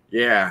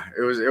yeah,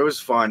 it was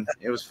fun.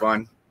 It was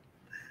fun.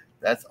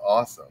 That's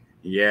awesome.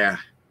 Yeah.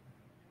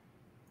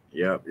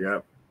 Yep.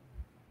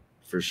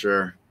 For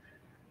sure.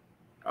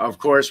 Of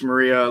course,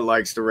 Maria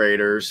likes the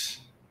Raiders.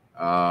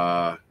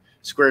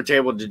 Square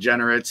Table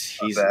Degenerates.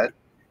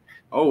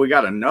 Oh, we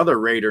got another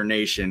Raider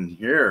Nation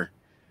here.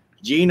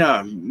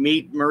 Gina,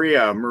 meet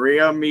Maria.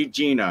 Maria, meet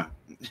Gina.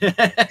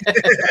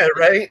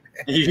 Right?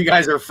 You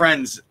guys are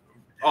friends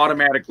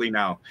automatically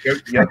now. Yep,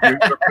 you're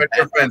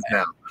friends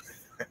now.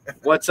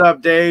 What's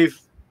up,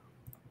 Dave?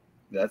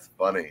 That's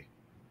funny.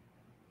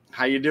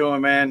 How you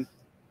doing, man?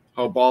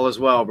 Hope all is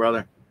well,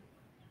 brother.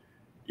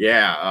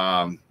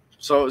 Yeah.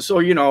 So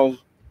you know,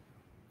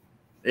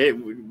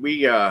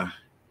 we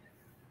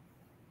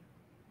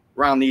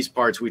around these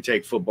parts we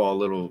take football a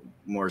little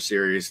more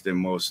serious than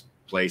most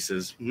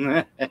places.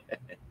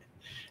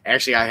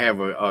 Actually, I have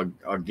a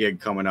gig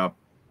coming up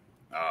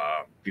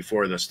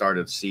before the start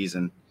of the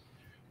season,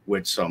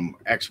 with some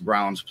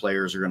ex-Browns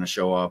players are going to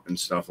show up and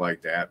stuff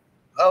like that.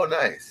 Oh,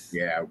 nice.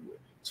 Yeah.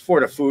 It's for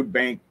the food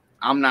bank.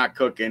 I'm not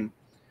cooking.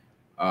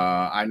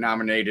 I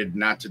nominated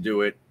not to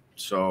do it.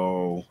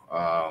 So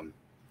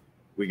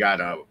we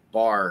got a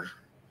bar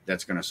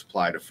that's going to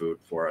supply the food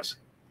for us.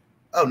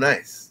 Oh,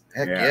 nice.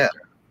 Heck yeah.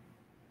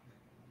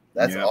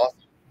 That's awesome.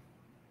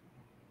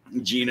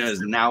 Gina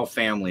is now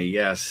family.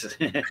 Yes.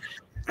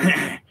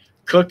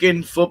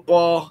 Cooking,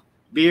 football,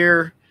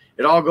 beer.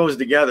 It all goes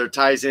together,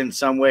 ties in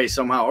some way,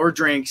 somehow, or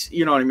drinks,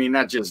 you know what I mean?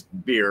 Not just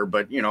beer,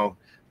 but, you know,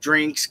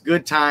 drinks,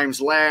 good times,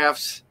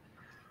 laughs.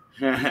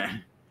 Bro,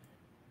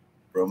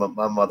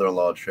 my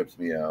mother-in-law trips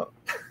me out.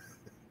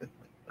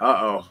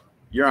 Uh-oh.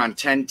 You're on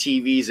 10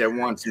 TVs at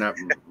once now,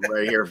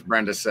 right here,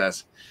 Brenda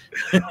says.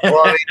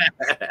 Well, I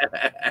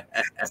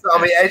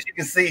mean, as you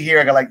can see here,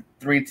 I got like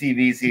 3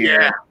 TVs here.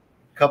 Yeah.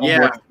 A couple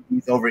more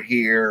TVs over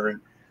here. And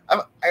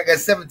I got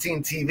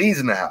 17 TVs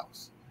in the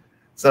house.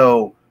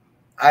 So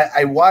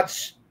I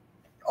watch,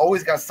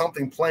 always got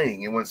something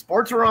playing. And when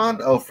sports are on,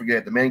 oh, forget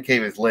it. The man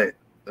cave is lit.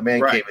 The man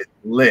cave is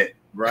lit.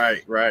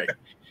 Right.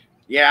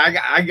 Yeah,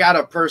 I got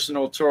a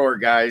personal tour,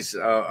 guys,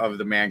 of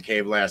the man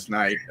cave last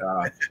night.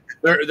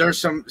 There's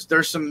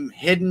some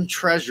hidden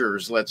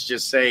treasures, let's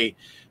just say,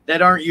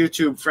 that aren't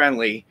YouTube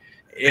friendly,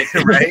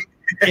 right?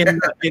 in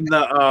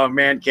the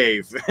man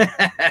cave.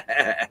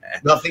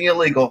 Nothing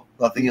illegal.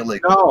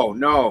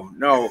 No.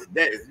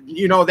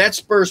 That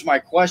spurs my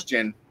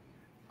question.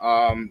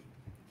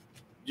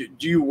 Do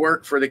you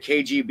work for the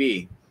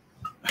KGB?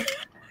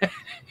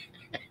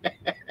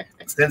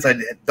 Since I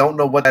don't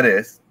know what that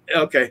is.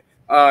 Okay.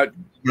 I'm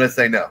going to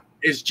say no.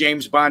 Is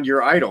James Bond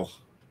your idol?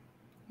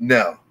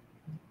 No.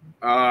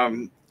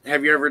 Have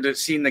you ever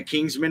seen the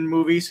Kingsman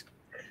movies?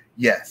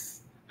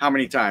 Yes. How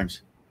many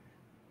times?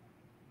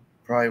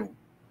 Probably,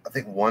 I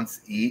think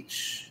once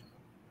each.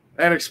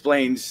 That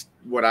explains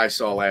what I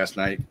saw last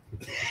night.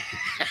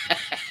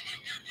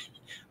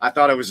 I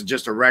thought it was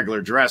just a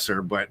regular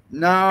dresser, but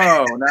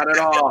no, not at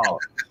all.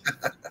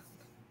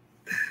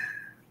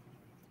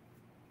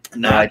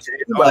 Not at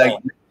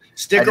all.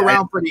 Stick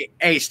around for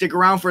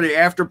the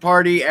after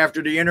party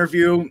after the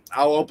interview.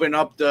 I'll open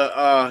up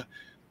the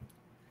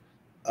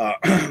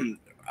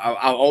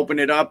I'll open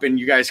it up and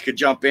you guys could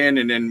jump in,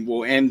 and then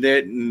we'll end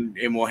it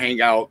and we'll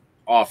hang out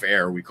off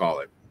air, we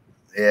call it.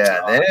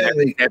 Yeah,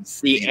 that's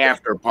the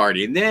after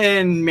party. And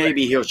then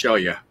maybe he'll show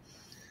you.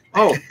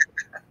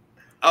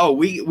 Oh,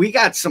 we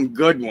got some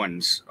good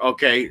ones.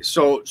 Okay.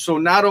 So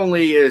not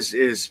only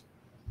is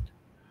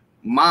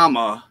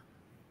Mama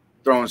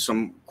throwing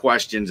some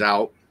questions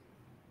out.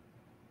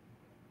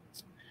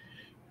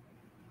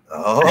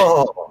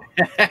 Oh.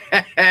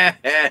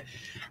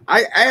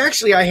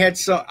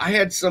 I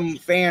had some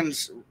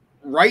fans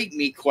write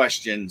me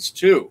questions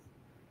too.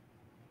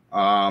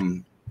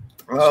 So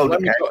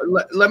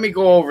let me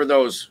go over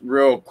those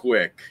real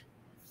quick.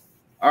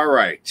 All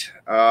right.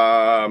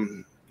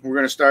 We're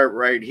gonna start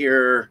right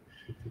here.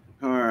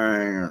 All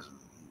right.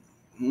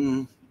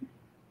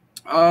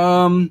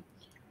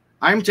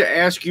 I'm to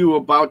ask you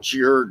about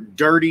your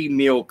dirty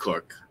meal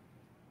cook.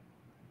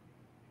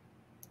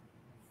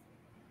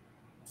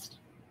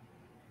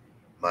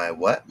 My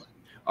what?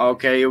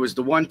 Okay, it was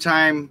the one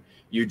time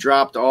you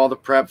dropped all the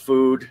prep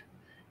food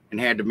and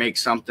had to make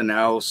something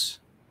else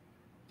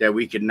that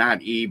we could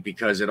not eat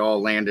because it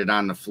all landed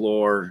on the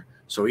floor.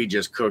 So he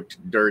just cooked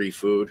dirty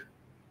food.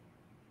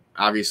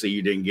 Obviously,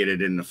 you didn't get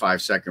it in the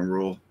 5-second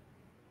rule.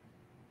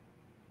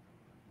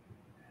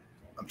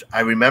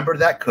 I remember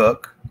that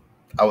cook.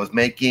 I was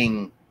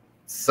making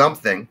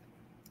something.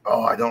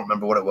 Oh, I don't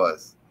remember what it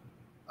was.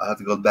 I'll have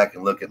to go back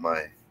and look at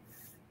my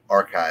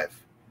archive.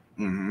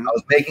 Mm-hmm. I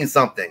was making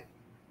something,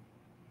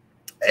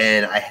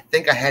 and I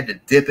think I had to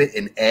dip it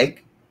in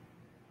egg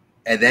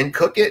and then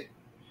cook it.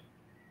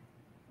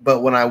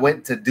 But when I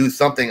went to do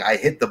something, I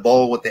hit the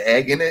bowl with the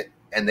egg in it,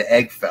 and the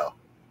egg fell.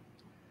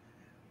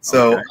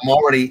 So I'm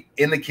already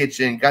in the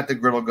kitchen, got the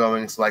griddle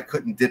going, so I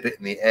couldn't dip it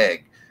in the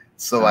egg.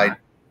 So I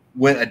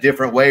went a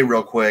different way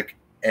real quick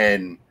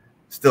and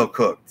still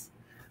cooked.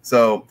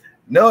 So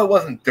no, it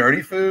wasn't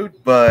dirty food,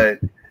 but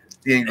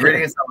the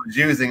ingredients I was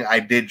using, I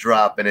did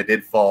drop, and it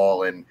did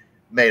fall and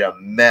made a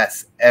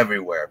mess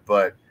everywhere.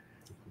 But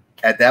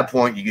at that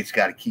point, you just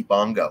got to keep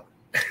on going.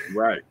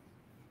 Right.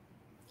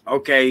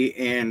 Okay.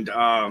 And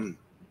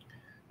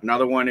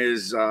another one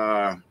is,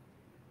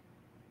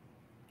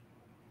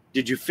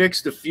 did you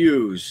fix the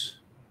fuse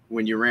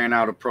when you ran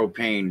out of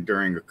propane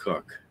during a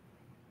cook?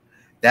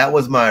 That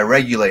was my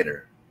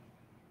regulator.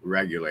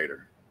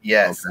 Regulator.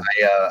 Yes.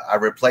 Okay. I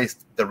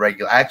replaced the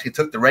regulator. I actually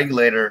took the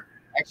regulator.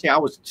 Actually, I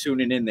was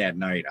tuning in that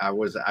night. I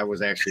was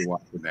actually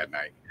watching that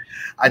night.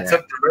 I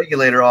took the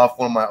regulator off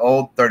one of my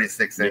old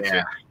 36-inch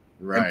and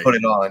put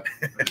it on.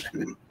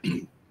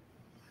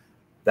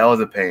 That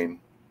was a pain.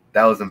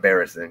 That was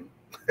embarrassing.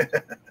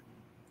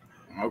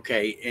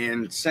 Okay,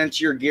 and since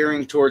you're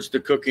gearing towards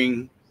the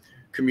cooking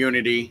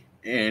community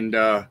and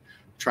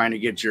trying to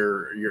get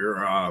your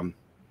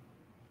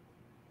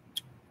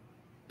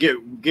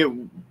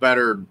get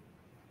better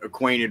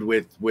acquainted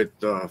with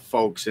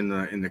folks in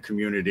the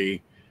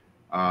community,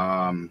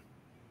 how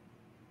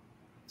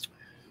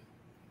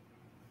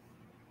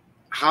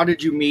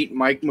did you meet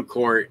Mike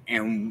McCourt,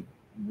 and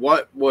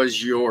what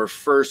was your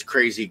first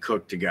crazy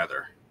cook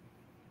together?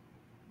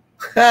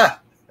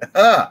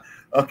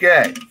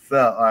 Okay,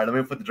 so all right, let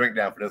me put the drink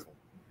down for this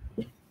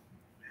one.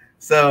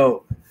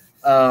 So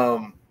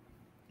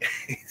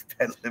he's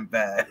peddling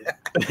bad.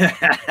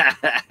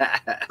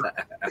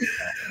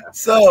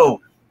 So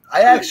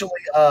I actually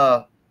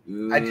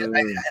I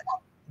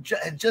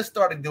just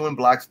started doing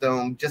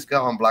Blackstone, just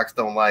got on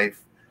Blackstone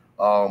Life,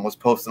 was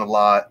posting a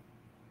lot,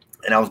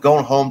 and I was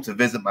going home to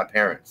visit my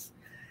parents,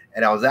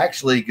 and I was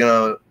actually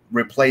gonna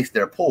replace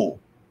their pool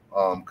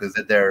because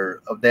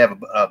they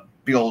have a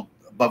big old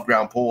above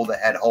ground pool that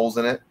had holes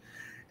in it,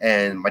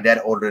 and my dad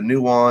ordered a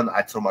new one.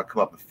 I told him I'd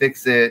come up and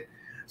fix it,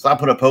 so I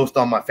put a post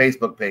on my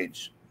Facebook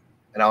page,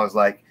 and I was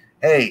like,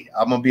 "Hey,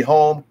 I'm gonna be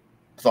home."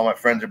 So all my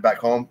friends are back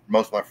home.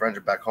 Most of my friends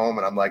are back home,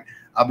 and I'm like,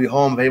 "I'll be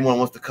home if anyone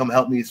wants to come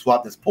help me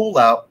swap this pool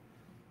out.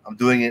 I'm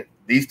doing it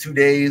these 2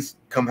 days.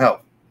 Come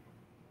help."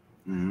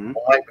 Mm-hmm.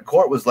 Mike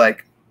McCourt was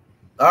like,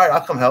 "All right,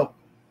 I'll come help."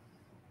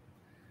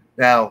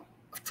 Now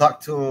I've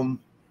talked to him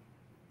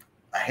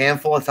a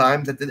handful of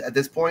times at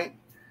this point.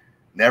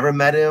 Never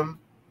met him,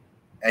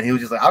 and he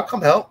was just like, "I'll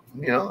come help.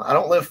 You know, I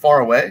don't live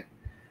far away."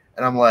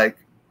 And I'm like,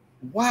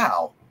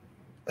 "Wow."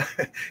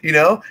 You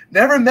know,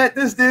 never met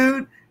this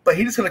dude, but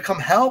he's just gonna come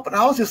help. And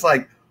I was just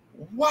like,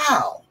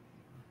 wow.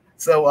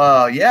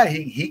 So yeah,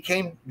 he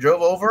came,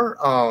 drove over,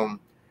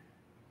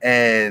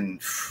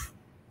 and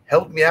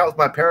helped me out with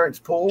my parents'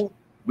 pool.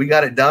 We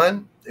got it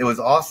done. It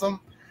was awesome.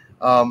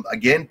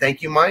 Again,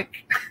 thank you,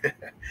 Mike.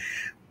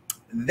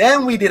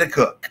 Then we did a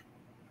cook.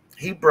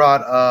 He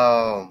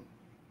brought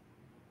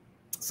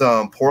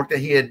some pork that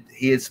he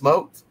had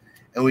smoked,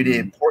 and we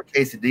did pork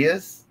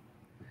quesadillas,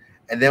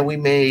 and then we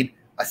made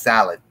a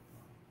salad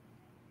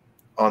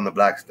on the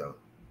Blackstone.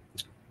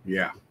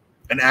 Yeah,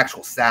 an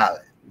actual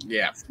salad.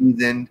 Yeah,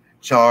 seasoned,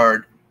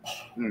 charred.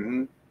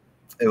 Mm-hmm.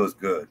 It was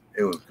good.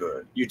 It was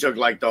good. You took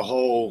like the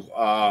whole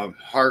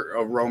heart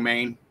of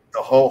romaine.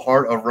 The whole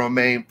heart of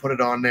romaine, put it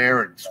on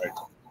there, and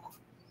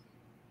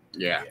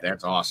yeah,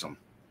 that's awesome.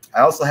 I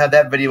also have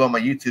that video on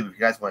my YouTube if you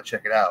guys want to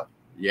check it out.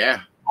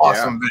 Yeah,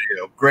 awesome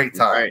video. Great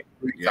time. Right.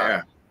 Great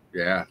time.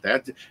 Yeah.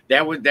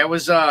 That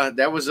was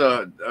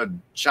a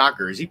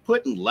shocker. Is he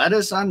putting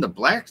lettuce on the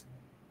black?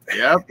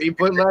 Yep, he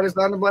put lettuce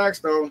on the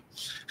Blackstone.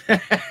 You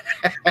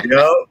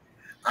know,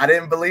 I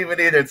didn't believe it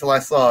either until I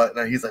saw it.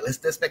 And he's like,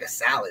 let's make a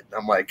salad.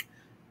 And I'm like,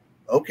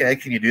 okay,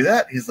 can you do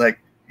that? He's like,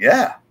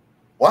 yeah,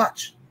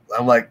 watch.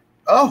 I'm like,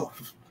 oh,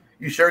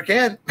 you sure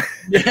can.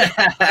 And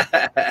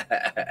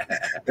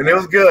it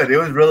was good. It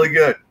was really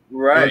good.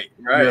 Right,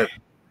 right. Good.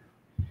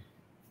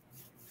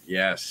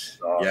 Yes,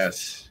 Awesome.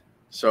 yes.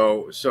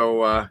 So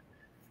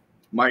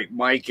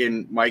Mike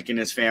and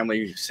his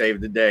family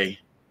saved the day.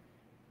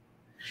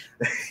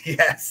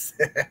 Yes.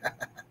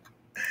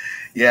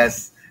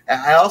 Yes.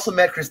 I also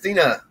met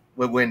Christina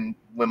when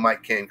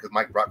Mike came, because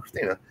Mike brought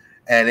Christina,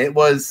 and it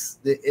was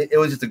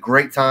just a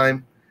great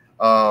time.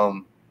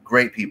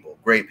 Great people.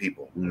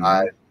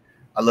 Mhm.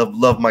 I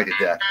love Mike to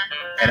death,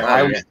 and Oh,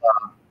 I yeah.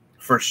 will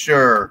for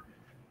sure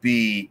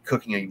be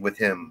cooking with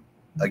him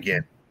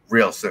again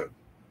real soon.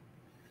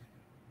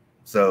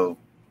 So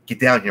get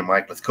down here,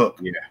 Mike. Let's cook.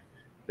 Yeah,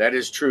 that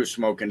is true,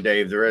 Smoking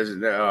Dave. There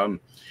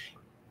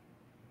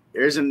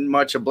isn't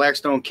much a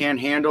Blackstone can't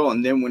handle,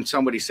 and then when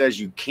somebody says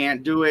you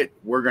can't do it,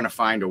 we're gonna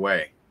find a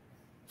way,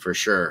 for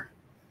sure.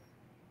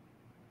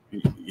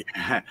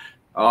 Yeah.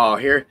 Oh,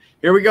 here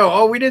we go.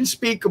 Oh, we didn't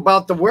speak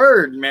about the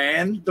word,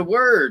 man. The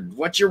word.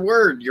 What's your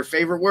word? Your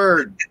favorite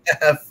word?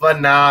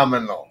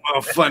 Phenomenal.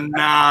 Oh,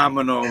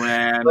 phenomenal,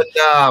 man.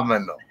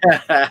 Phenomenal.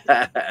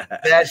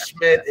 That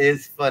Schmidt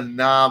is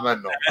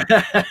phenomenal.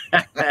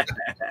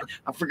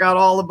 I forgot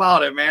all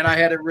about it, man. I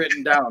had it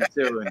written down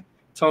too, and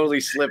totally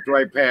slipped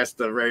right past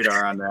the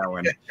radar on that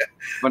one.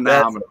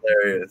 Phenomenal.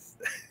 That's hilarious.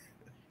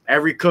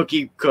 Every cook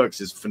he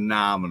cooks is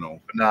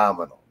phenomenal.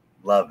 Phenomenal.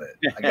 Love it.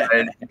 I got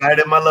it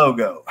in my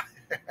logo.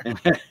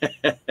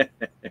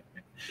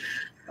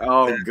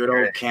 Oh, good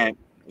old Kent.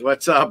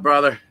 What's up,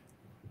 brother?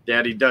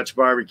 Daddy Dutch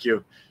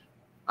Barbecue.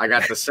 I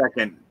got the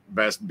second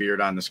best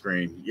beard on the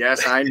screen.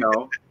 Yes, I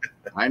know.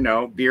 I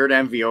know. Beard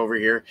envy over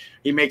here.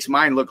 He makes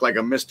mine look like a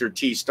Mr.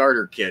 T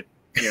starter kit.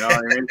 You know what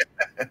I mean?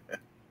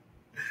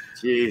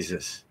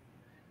 Jesus.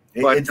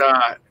 But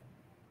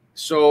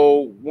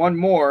so one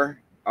more,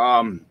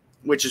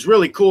 which is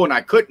really cool, and I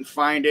couldn't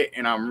find it,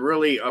 and I'm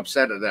really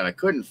upset that I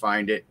couldn't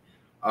find it.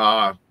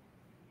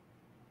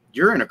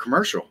 You're in a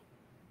commercial.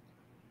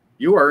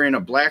 You are in a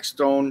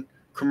Blackstone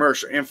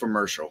commercial,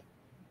 infomercial.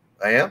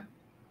 I am?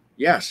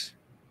 Yes.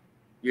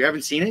 You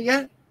haven't seen it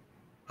yet?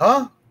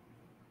 Huh?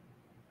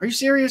 Are you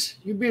serious?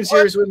 You being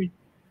serious with me?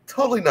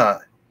 Totally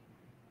not.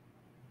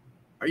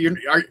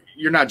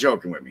 You're not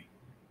joking with me?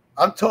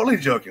 I'm totally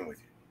joking with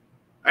you.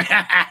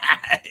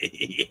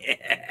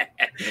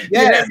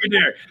 Yeah.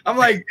 I'm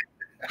like,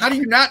 how do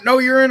you not know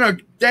you're in a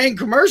dang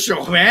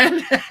commercial,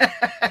 man?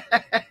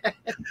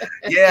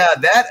 Yeah,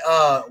 that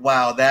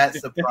wow, that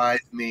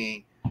surprised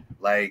me.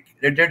 Like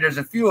there's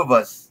a few of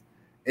us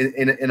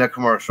in a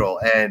commercial,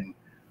 and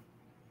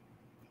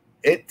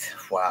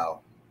wow,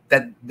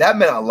 that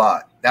meant a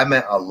lot. That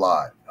meant a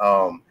lot.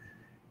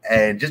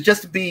 And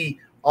just to be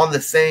on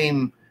the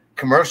same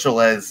commercial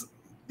as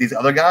these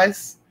other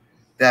guys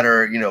that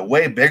are, you know,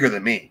 way bigger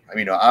than me. I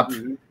mean,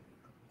 I'm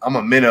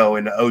a minnow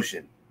in the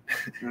ocean,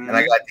 and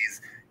I got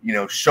these, you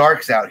know,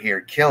 sharks out here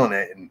killing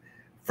it, and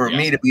for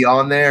me to be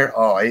on there,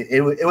 oh,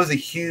 it was a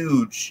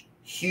huge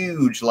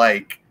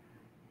like.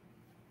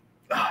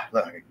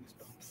 Look, I get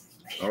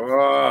goosebumps.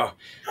 Oh,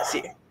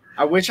 see,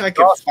 I wish I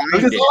could find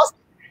it. Awesome.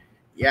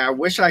 Yeah, I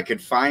wish I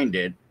could find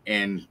it,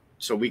 and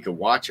so we could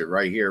watch it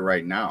right here,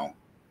 right now.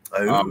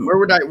 Where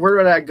would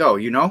I go?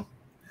 You know,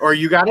 or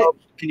you got it?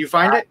 Can you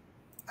find it?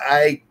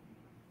 I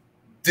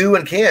do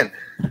and can.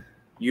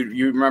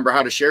 You remember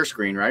how to share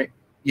screen, right?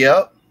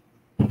 Yep.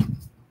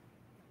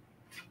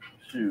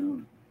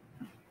 Shoot.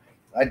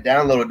 I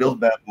downloaded those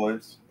bad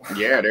boys.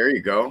 Yeah, there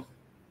you go.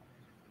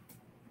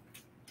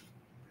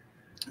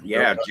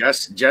 Yeah,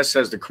 Jess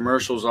says the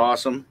commercial's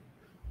awesome.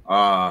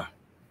 Rob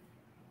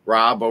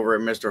over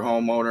at Mr.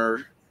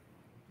 Homeowner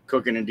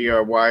Cooking and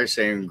DIY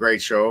saying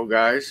great show,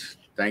 guys.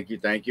 Thank you.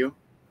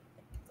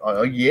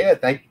 Oh yeah,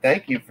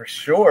 thank you for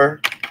sure.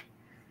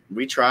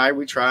 We try.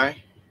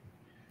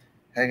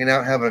 Hanging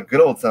out, having a good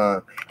old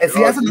time. And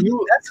see, that's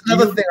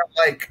another thing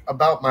I like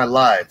about my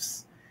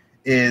lives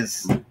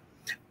is,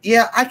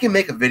 yeah, I can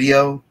make a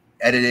video,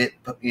 edit it,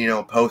 you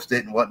know, post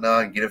it and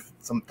whatnot, and get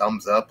some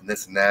thumbs up and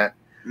this and that.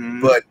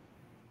 But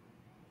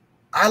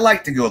I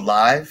like to go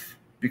live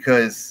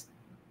because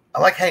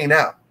I like hanging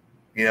out.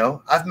 You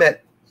know, I've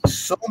met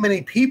so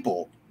many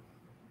people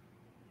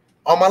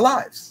on my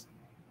lives.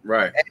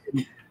 Right.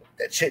 And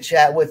chit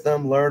chat with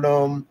them, learn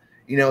them,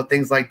 you know,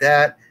 things like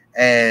that.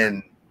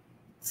 And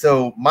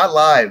so my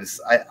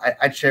lives,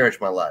 I cherish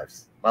my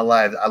lives. I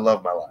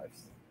love my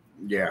lives.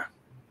 Yeah.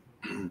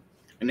 And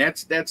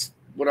that's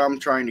what I'm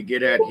trying to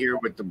get at here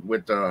with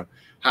the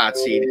hot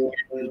seat,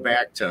 and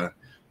back to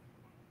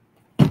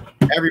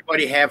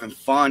everybody having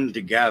fun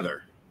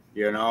together.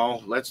 You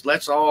know,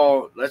 let's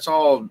all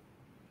the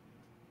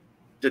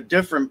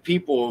different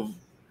people,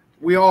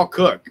 we all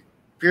cook,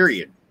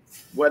 period.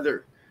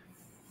 Whether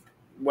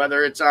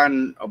it's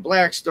on a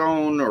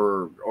Blackstone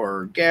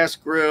or gas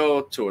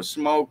grill, to a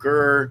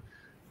smoker,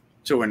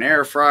 to an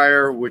air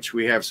fryer, which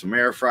we have some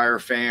air fryer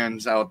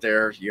fans out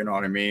there, you know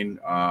what I mean?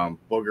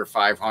 Booger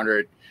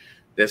 500,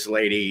 this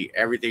lady,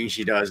 everything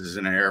she does is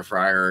in an air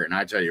fryer, and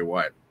I tell you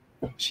what,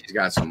 she's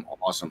got some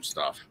awesome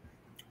stuff.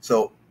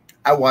 So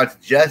I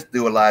watched Jess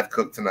do a live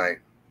cook tonight,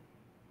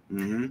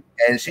 and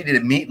she did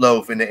a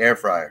meatloaf in the air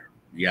fryer.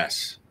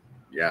 Yes.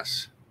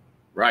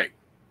 Right.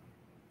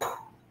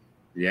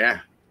 Yeah.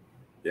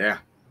 Yeah.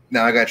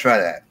 Now I gotta try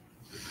that.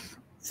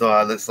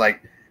 So it's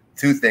like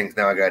 2 things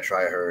now I gotta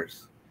try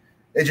hers.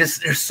 It's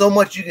just there's so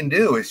much you can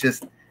do. It's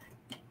just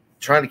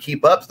trying to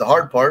keep up's the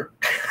hard part.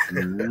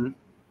 Mm-hmm.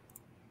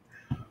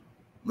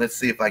 Let's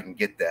see if I can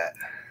get that.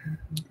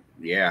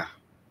 Yeah.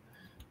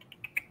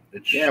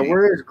 Yeah,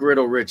 where is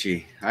Griddle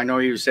Richie? I know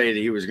he was saying that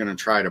he was going to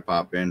try to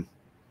pop in.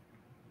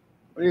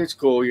 But it's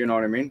cool, you know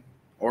what I mean?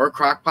 Or a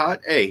crock pot.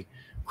 Hey,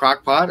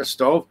 crock pot, a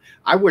stove.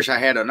 I wish I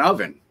had an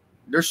oven.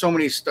 There's so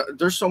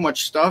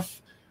much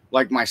stuff,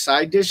 like my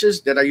side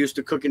dishes, that I used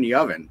to cook in the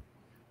oven.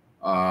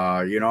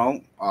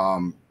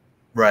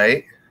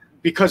 Right.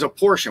 Because of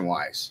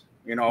portion-wise,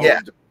 Yeah.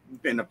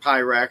 in the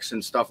Pyrex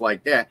and stuff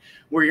like that,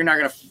 where you're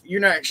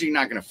actually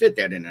not gonna fit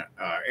that in an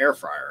air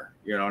fryer.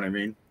 You know what I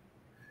mean?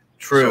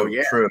 True. So,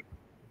 yeah. True.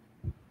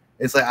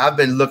 It's like I've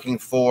been looking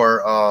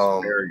for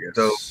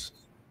Asparagus.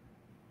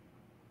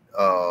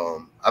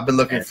 I've been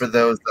looking for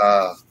those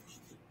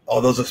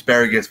those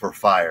asparagus for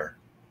fire.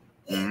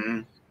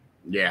 Mm-hmm.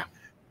 Yeah.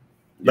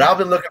 But I've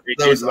been looking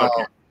for those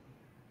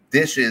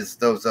dishes,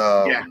 those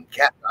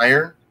cast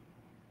iron,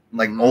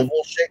 like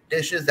oval shaped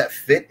dishes that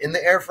fit in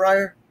the air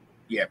fryer.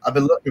 Yeah. I've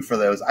been looking for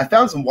those. I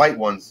found some white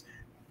ones.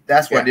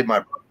 That's what I did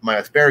my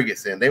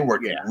asparagus in. They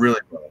worked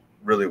really well.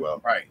 Really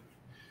well. Right.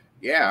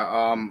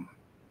 Yeah.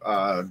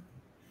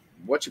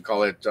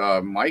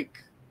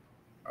 Mike,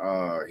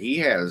 he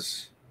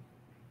has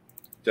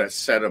that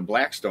set of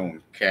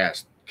Blackstone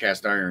cast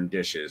iron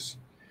dishes.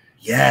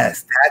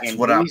 Yes, that's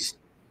what I'm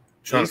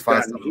trying to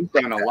find. He's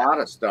done a lot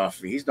of stuff.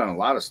 He's done a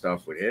lot of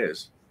stuff with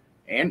his.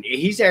 And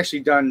he's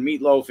actually done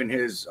meatloaf in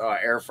his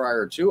air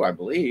fryer too, I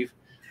believe.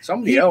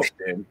 Somebody else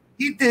did.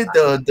 He did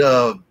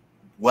the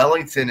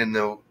Wellington in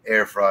the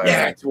air fryer.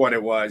 Yeah, that's what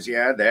it was.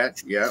 Yeah,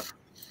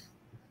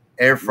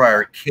 Air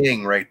fryer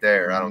king right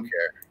there. I don't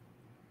care.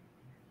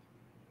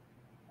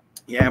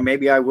 Yeah,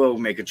 maybe I will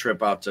make a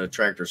trip out to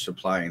Tractor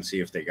Supply and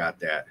see if they got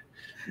that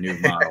new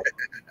model.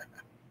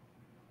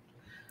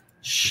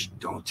 Shh,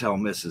 don't tell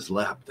Mrs.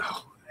 Lepp,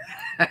 though.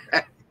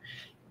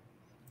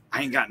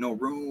 I ain't got no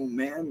room,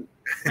 man.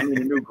 I need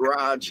a new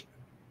garage.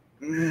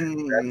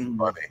 That's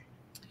funny.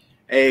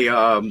 Hey,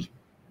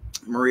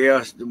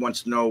 Maria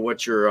wants to know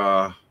what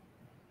your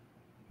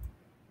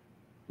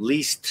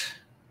least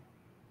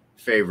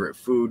favorite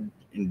food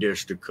and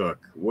dish to cook.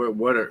 You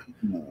know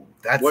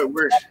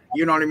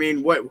what I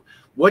mean?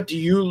 What do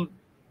you?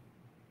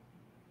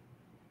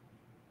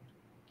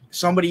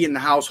 Somebody in the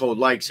household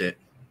likes it,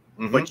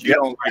 but you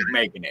don't like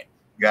making it.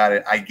 Got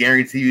it. I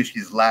guarantee you,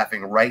 she's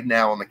laughing right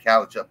now on the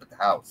couch up at the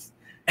house.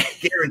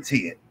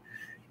 Guarantee it.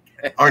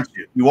 Aren't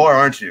you? You are,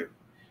 aren't you?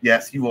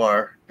 Yes, you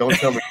are. Don't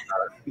tell me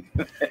about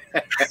it.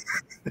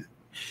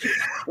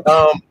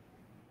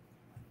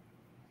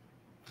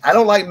 I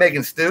don't like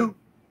making stew.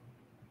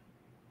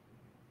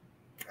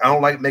 I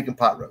don't like making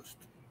pot roast.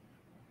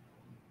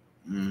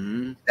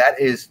 That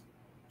is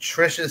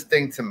Trisha's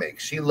thing to make.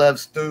 She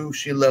loves stew.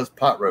 She loves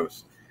pot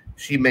roast.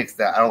 She makes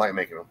that. I don't like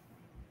making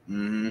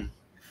them.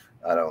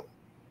 I don't.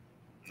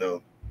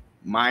 No.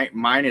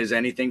 Mine is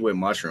anything with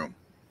mushroom.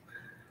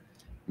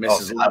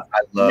 Mrs. I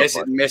love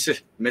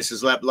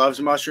Mrs. Lepp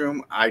loves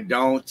mushroom. I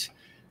don't,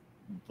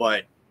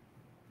 but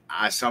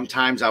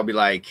sometimes I'll be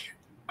like,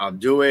 I'll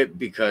do it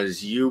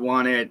because you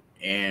want it,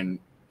 and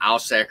I'll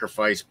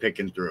sacrifice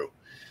picking through.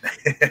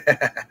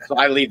 So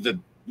I leave the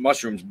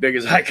mushrooms big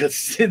as I could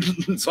sit,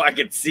 so I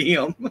could see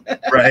them.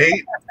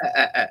 Right?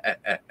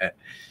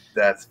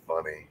 That's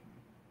funny.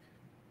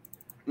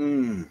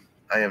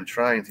 I am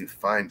trying to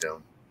find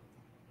them.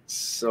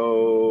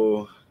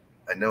 So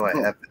I know I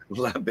have them.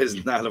 Leb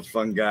is not a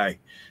fun guy.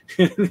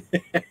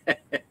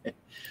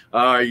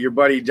 Your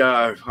buddy,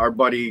 our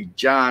buddy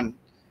John,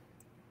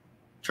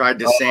 tried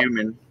the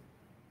salmon.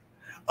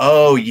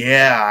 Oh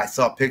yeah, I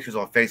saw pictures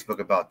on Facebook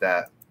about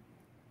that.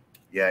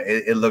 Yeah,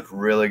 it looked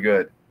really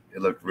good.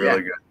 It looked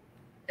really good.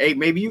 Hey,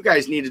 maybe you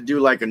guys need to do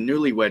like a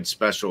newlywed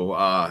special.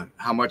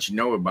 How much you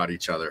know about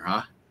each other,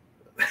 huh?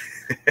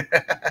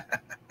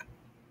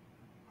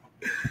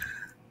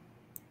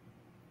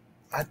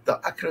 I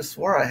could have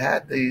swore I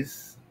had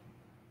these.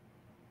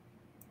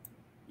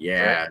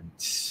 Yeah.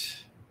 Right.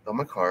 On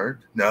my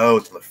card. No,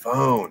 it's on the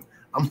phone.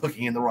 I'm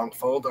looking in the wrong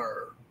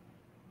folder.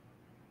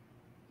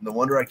 No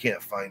wonder I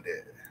can't find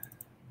it.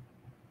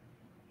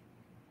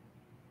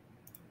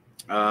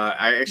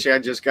 I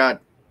just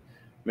got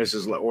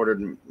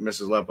ordered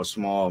Mrs. Lepp a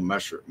small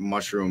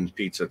mushroom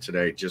pizza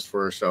today, just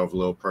for herself, a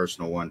little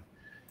personal one.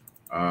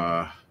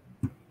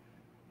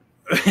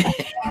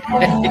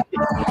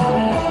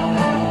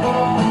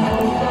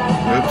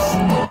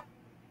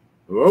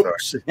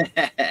 Oops.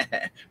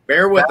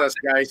 Bear with us,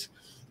 guys.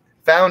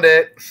 Found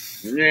it.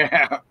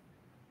 Yeah.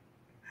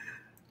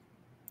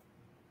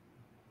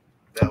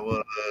 That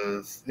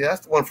was,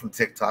 that's the one from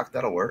TikTok.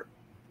 That'll work.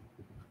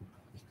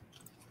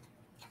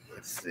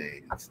 Let's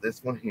see. It's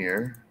this one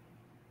here.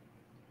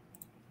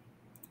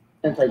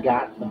 Since I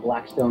got the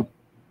Blackstone.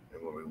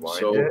 And we'll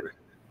rewind it.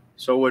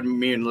 So would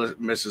me and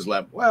Mrs.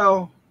 Lepp.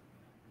 Well,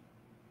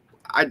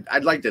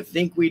 I'd like to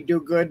think we'd do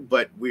good,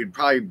 but we'd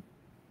probably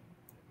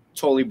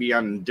totally be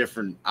on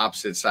different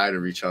opposite side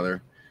of each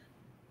other.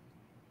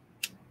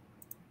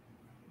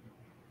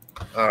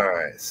 All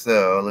right,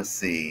 so let's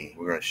see.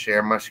 We're gonna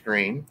share my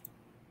screen.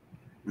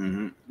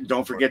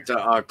 Don't forget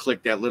to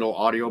click that little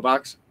audio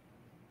box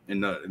in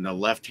the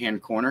left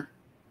hand corner,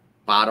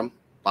 bottom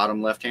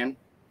left hand.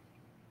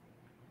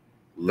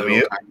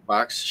 Little tiny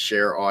box,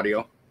 share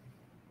audio.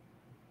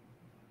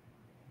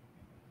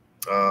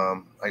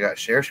 I got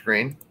share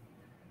screen.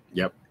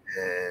 Yep.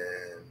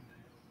 And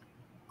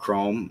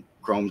Chrome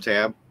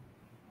tab.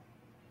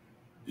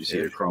 You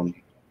see the Chrome?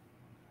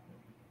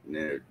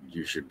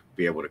 You should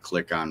be able to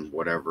click on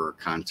whatever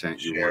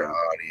content you want. Share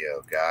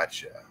audio.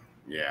 Gotcha.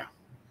 Yeah.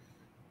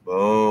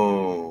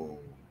 Boom.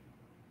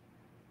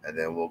 And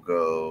then we'll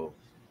go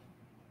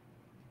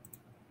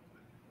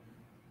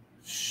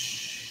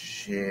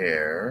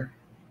share.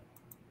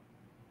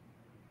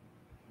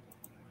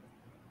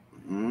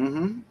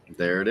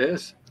 There it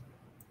is.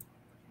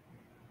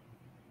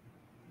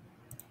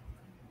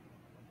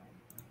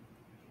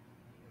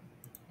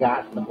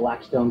 Got the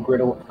Blackstone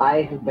griddle.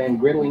 I have been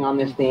griddling on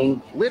this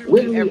thing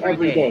literally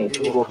every day.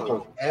 It will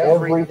cook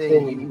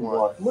everything you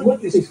want. Look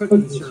at this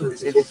cooking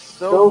surface. It's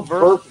so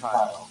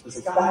versatile. The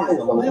sky is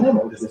the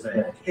limit with this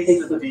thing.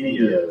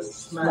 Quesadillas,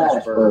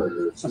 smash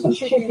burgers, some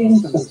chicken,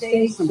 some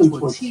steak, some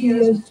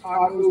tortillas,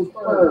 tacos,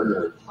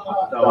 burgers,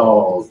 hot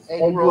dogs,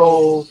 egg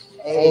rolls,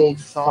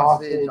 eggs,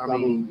 sausage. I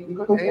mean, you can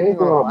cook anything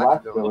on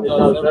Blackstone. It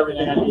does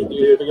everything I need to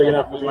do. Big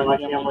enough for my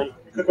family.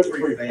 Cook for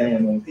your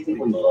family.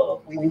 People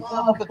love. We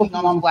love cooking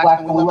on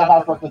Blackstone. We love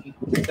outdoor cooking.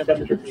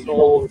 Temperature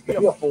control.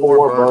 You have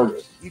 4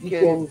 burgers. You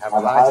can have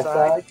a high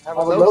side, have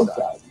a low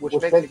side, which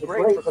makes it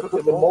great for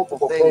cooking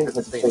multiple things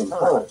at the same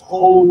time.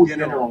 Whole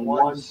dinner on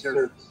one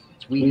surface.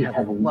 We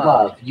have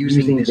loved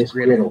using this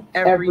griddle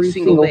every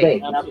single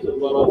day. Absolutely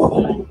love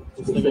this thing.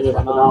 This thing is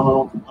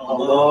phenomenal. I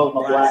love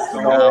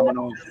Blackstone.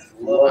 Phenomenal.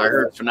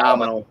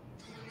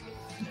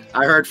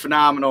 I heard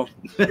phenomenal.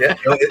 Yeah.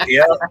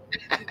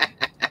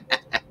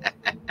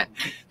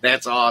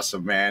 That's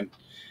awesome, man.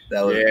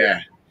 That was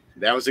good.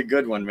 That was a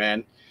good one,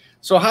 man.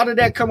 So how did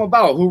that come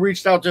about? Who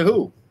reached out to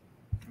who?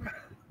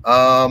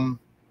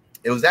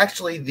 It was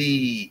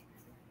actually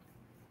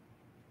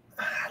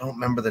I don't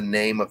remember the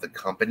name of the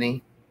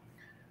company,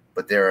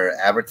 but they're an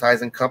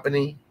advertising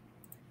company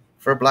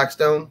for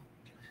Blackstone,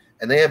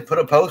 and they had put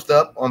a post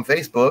up on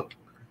Facebook.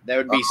 That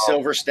would be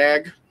Silver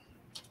Stag.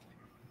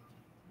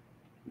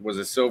 Was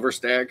it Silver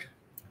Stag?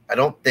 I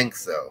don't think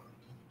so.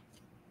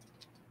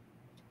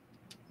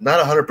 Not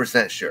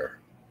 100% sure,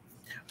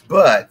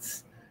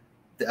 but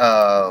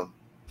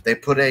they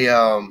put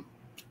a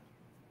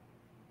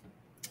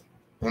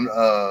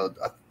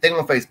thing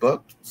on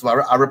Facebook. So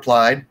I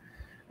replied,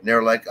 and they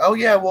were like, "Oh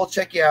yeah, we'll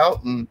check you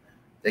out." And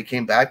they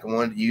came back and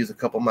wanted to use a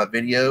couple of my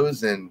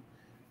videos. And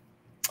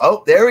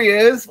oh, there he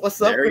is.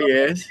 What's up? There he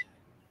is.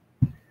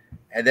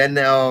 And then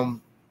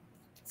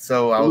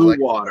so I was Blue like,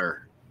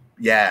 Water.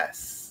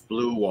 Yes.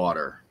 Blue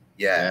Water.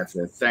 Yeah. That's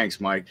it. Thanks,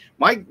 Mike.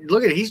 Mike,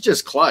 look at it. He's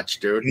just clutch,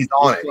 dude. He's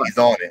on it. He's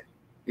on it.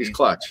 He's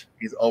clutch.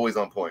 He's always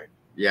on point.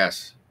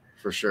 Yes,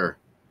 for sure.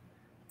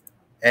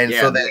 And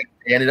so they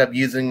ended up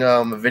using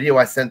a video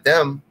I sent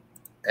them,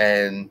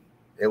 and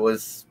it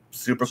was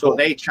super cool. So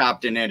they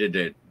chopped and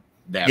edited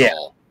that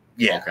all.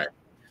 Yeah. Okay.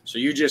 So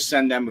you just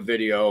send them a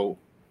video,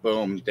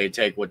 boom, they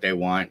take what they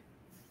want.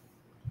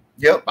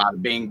 Yep.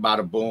 Bada bing,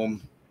 bada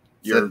boom.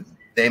 So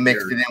they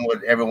mixed it in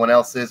with everyone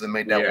else's and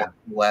made that one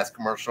last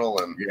commercial,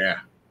 and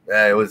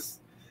it was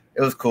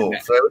cool.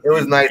 So it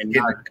was nice getting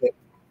to cook.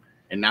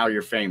 And now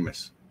you're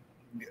famous.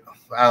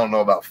 I don't know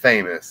about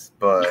famous,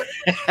 but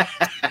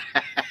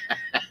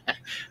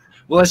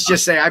well, let's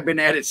just say I've been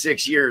at it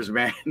 6 years,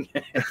 man.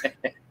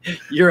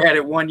 You're at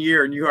it 1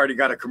 year and you already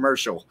got a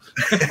commercial.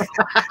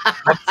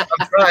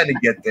 I'm trying to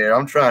get there.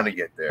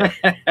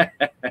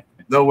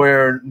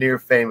 Nowhere near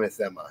famous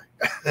am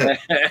I.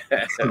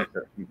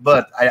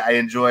 But I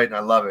enjoy it and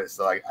I love it.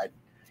 So I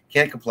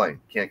can't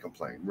complain.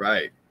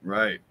 Right.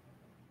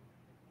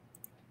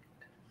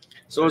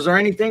 So is there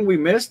anything we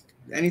missed?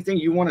 Anything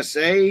you want to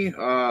say?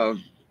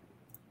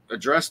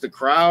 Address the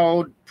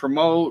crowd,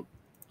 promote,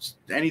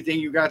 anything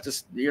you got to,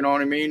 you know what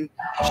I mean?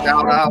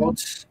 Shout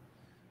outs.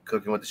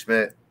 Cooking with the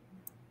Schmidt.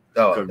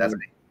 Oh, that's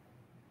me.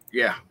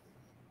 Yeah.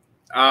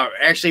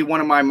 Actually,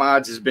 one of my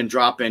mods has been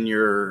dropping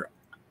your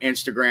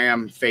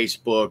Instagram,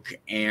 Facebook,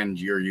 and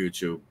your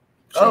YouTube.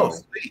 So,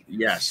 sweet.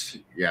 Yes.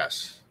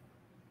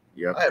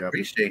 Yep. I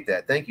appreciate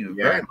that. Thank you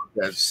very much.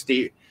 That's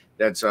Steve.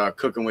 That's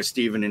Cooking with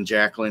Steven and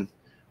Jacqueline.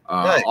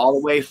 Nice. All the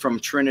way from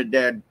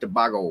Trinidad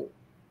Tobago.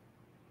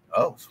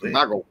 Oh, sweet.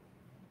 Tobago.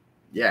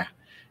 Yeah.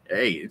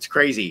 Hey, it's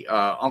crazy.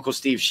 Uncle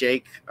Steve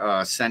Shake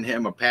sent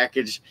him a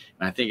package,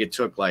 and I think it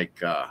took like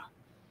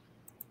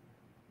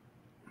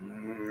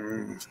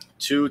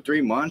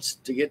 2-3 months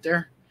to get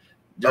there.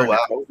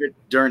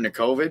 During the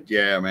COVID.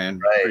 Yeah, man.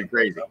 Right. Pretty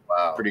crazy.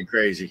 Wow. Pretty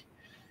crazy.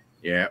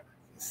 Yeah.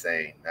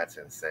 Insane. That's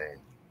insane.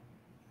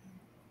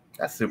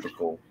 That's super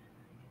cool.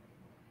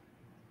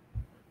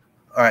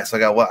 All right, so I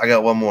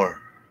got one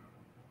more.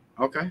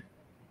 Okay.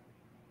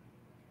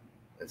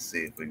 Let's see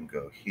if we can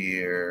go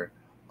here.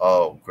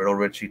 Oh, Griddle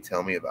Richie,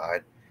 tell me about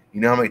it.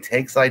 You know how many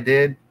takes I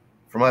did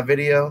for my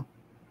video?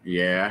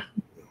 Yeah.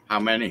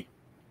 How many?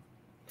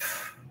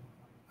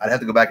 I'd have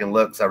to go back and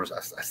look. So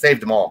I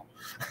saved them all.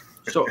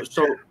 So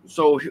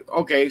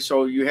okay.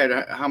 So you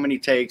had how many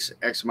takes?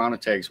 X amount of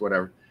takes,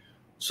 whatever.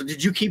 So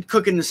did you keep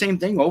cooking the same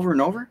thing over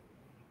and over?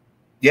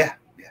 Yeah.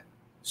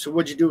 So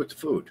what'd you do with the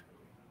food?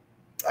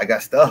 I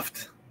got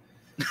stuffed.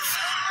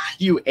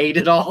 You ate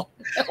it all?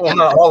 Well,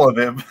 not all of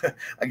it.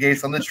 I gave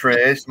some to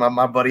Trish.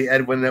 My buddy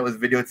Edwin that was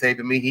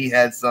videotaping me, he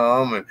had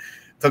some and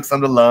took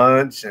some to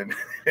lunch. And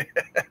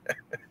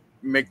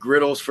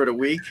McGriddles for the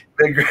week.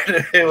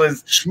 It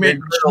was Schmidt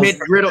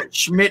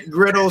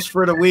griddles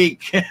for the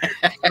week.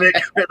 Schmidt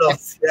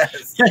griddles,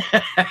 yes.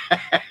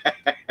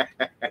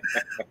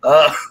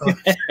 Oh,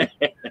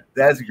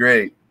 that's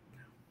great.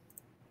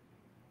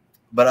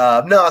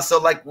 But no,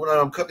 so like when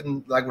I'm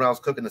cooking, like when I was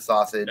cooking the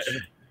sausage,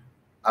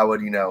 I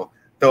would,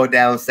 throw it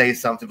down, say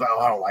something, but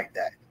I don't like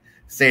that.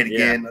 Say it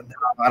again. Yeah.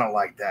 No, I don't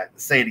like that.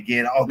 Say it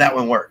again. Oh, that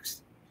one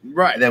works.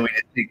 Right. And then we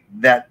just think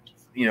that,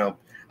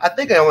 I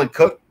think I only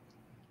cooked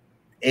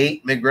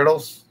 8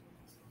 McGriddles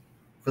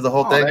for the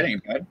whole thing. That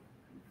ain't bad.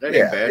 That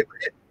ain't bad.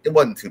 It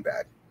wasn't too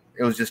bad.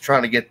 It was just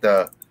trying to get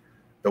the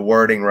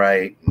wording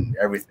right and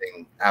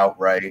everything out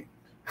right.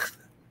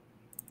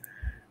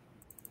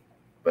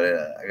 But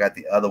I got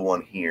the other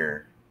one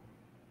here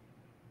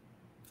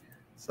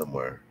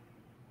somewhere.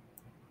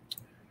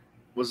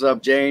 What's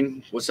up,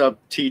 Jane? What's up,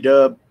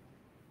 T-Dub?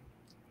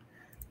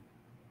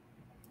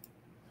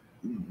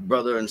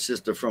 Brother and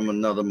sister from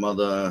another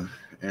mother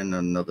and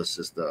another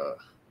sister.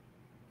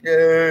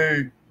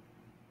 Yay.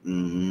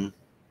 Mm-hmm.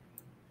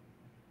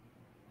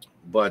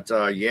 But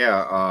so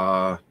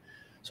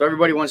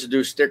everybody wants to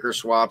do sticker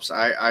swaps.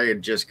 I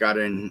had just got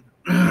in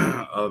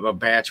a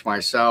batch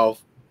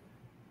myself.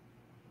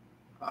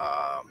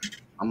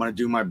 I'm gonna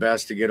do my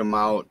best to get them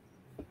out.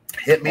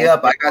 Hit me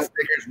up. I got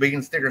stickers. We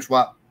can sticker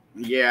swap.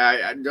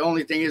 Yeah. The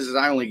only thing is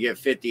I only get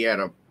 50 at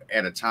a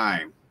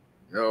time.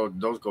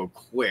 Those go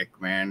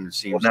quick, man. It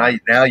seems. Well,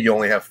 now you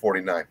only have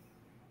 49.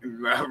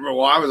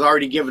 Well, I was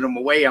already giving them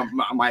away. On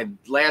my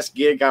last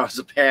gig, I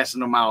was passing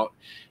them out,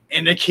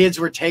 and the kids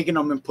were taking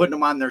them and putting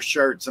them on their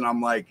shirts, and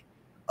I'm like,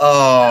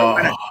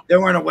 oh, they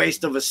weren't a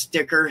waste of a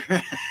sticker.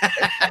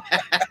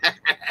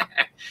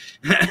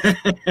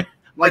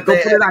 Like, go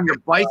put it on your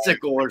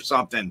bicycle or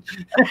something.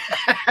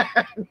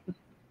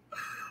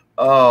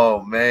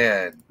 Oh,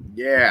 man.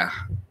 Yeah.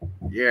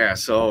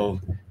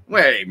 So,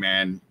 wait,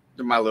 man.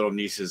 They're my little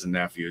nieces and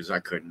nephews. I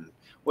couldn't.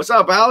 What's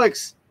up,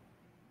 Alex?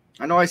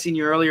 I know I seen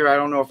you earlier. I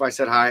don't know if I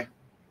said hi.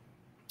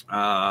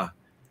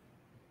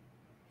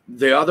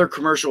 The other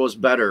commercial is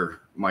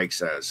better, Mike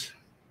says.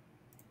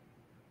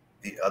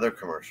 The other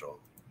commercial?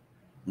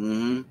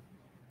 Mm-hmm.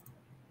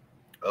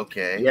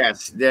 Okay.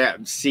 Yes.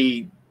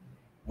 See.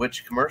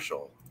 Which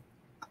commercial?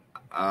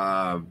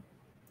 Yeah,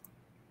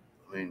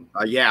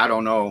 I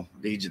don't know.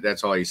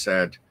 That's all he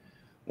said.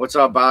 What's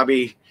up,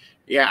 Bobby?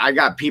 Yeah, I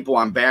got people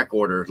on back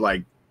order,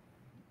 like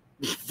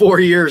 4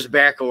 years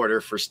back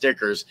order for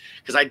stickers,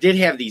 because I did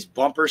have these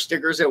bumper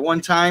stickers at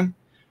one time,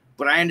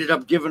 but I ended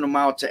up giving them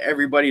out to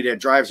everybody that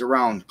drives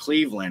around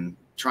Cleveland,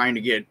 trying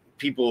to get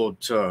people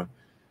to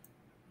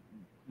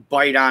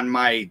bite on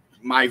my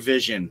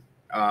vision.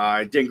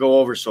 It didn't go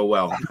over so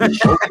well.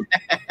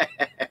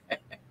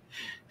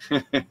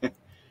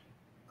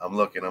 I'm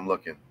looking.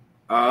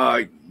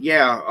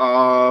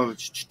 Yeah.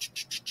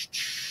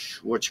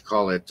 What you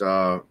call it?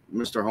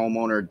 Mr.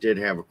 Homeowner did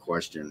have a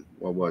question.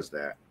 What was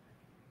that?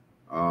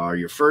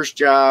 Your first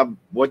job,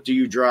 what do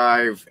you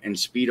drive, and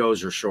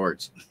Speedos or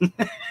shorts?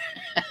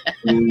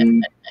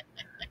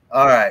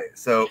 All right.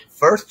 So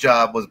first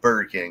job was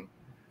Burger King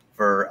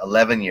for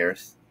 11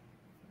 years.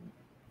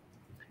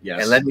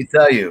 Yes. And let me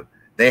tell you,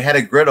 they had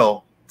a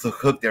griddle to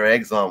cook their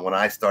eggs on when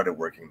I started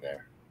working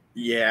there.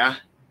 Yeah.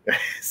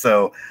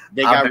 So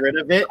they got rid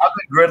of it? I've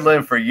been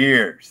griddling for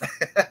years.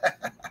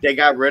 They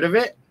got rid of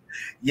it?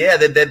 Yeah,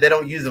 they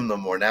don't use them no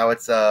more. Now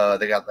it's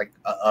they got like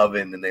an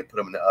oven, and they put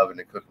them in the oven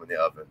and cook them in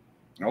the oven.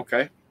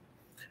 Okay.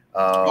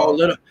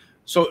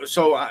 So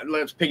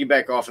let's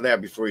piggyback off of that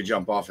before you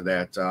jump off of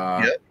that.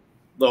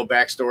 Little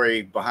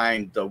backstory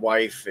behind the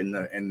wife and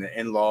the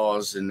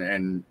in-laws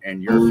and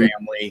your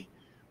family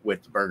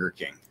with Burger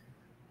King.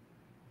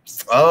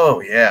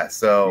 Oh yeah,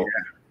 so.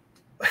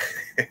 Yeah.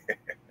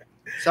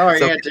 Sorry,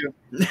 so, I had to.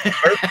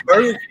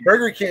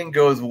 Burger King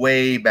goes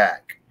way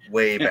back.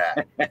 Like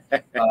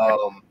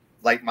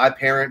my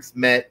parents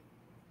met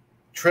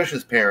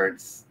Trisha's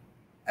parents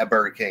at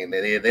Burger King.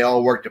 They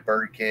all worked at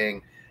Burger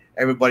King.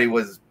 Everybody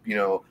was,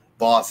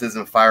 bosses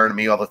and firing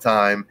me all the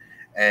time.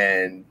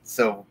 And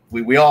so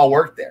we all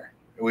worked there.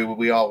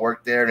 We all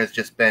worked there, and it's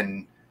just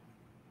been,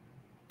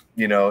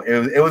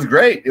 it was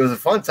great. It was a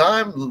fun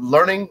time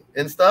learning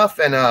and stuff.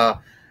 And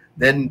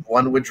then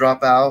one would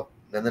drop out.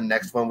 Then the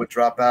next one would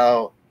drop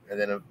out, and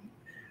then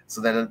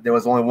then there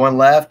was only one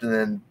left, and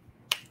then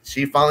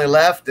she finally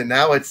left, and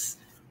now it's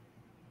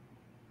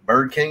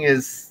Burger King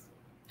is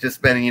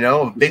just been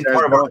a big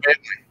part of our family.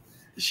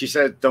 She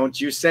said, "Don't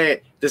you say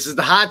it. This is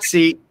the hot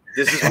seat.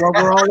 This is what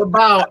we're all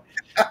about.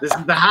 This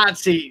is the hot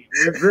seat.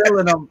 We're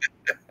grilling them."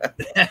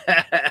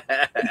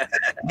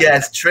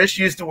 Yes, Trish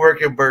used to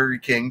work at Burger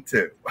King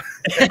too.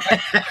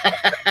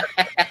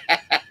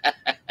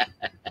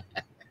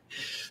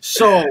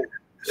 So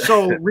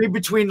read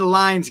between the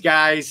lines,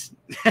 guys.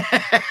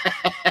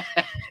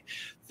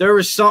 There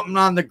was something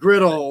on the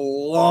griddle a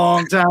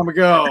long time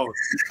ago.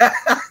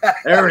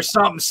 There was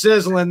something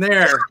sizzling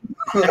there.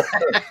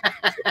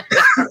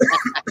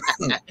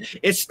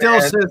 It's still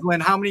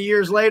sizzling. How many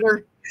years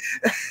later?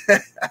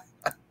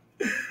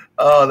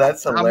 Oh,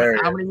 that's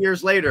hilarious. How many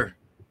years later?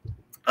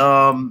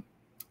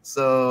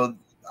 So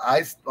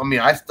I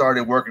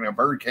started working at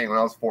Burger King when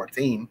I was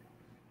 14.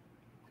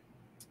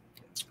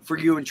 For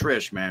you and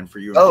Trish, man. For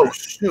you. And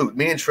Trish. Shoot,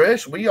 me and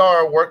Trish, we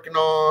are working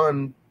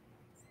on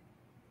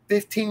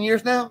 15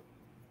 years now.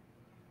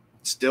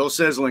 Still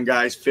sizzling,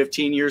 guys.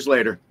 15 years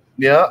later.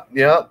 Yep.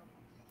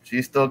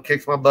 She still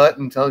kicks my butt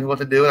and tells me what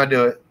to do, and I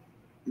do it.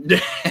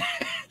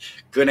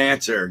 Good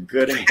answer.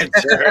 Good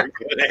answer.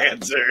 Good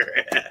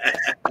answer.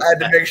 I had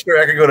to make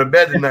sure I could go to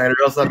bed tonight, or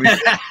else I'd be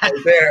right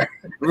there.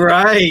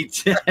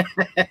 Right.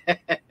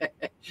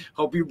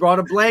 Hope you brought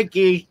a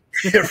blankie.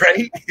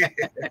 Right?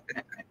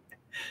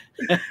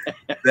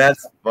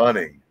 That's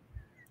funny.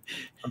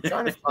 I'm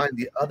trying to find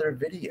the other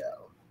video.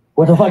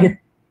 What the fuck?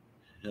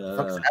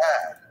 What's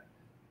that?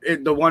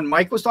 The one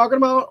Mike was talking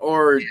about,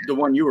 or the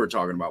one you were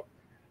talking about?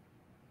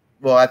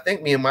 Well, I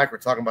think me and Mike were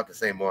talking about the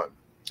same one.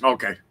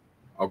 Okay.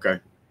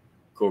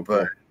 Cool.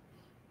 But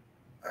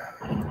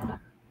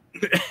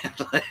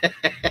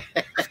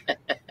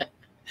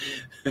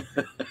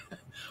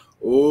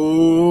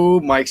oh,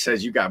 Mike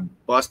says you got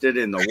busted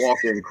in the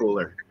walk-in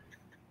cooler.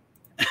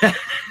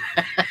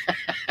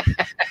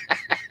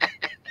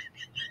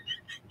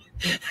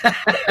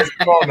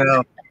 Come on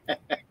now.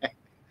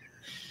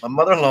 My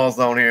mother-in-law's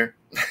on here.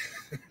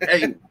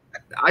 Hey,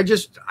 I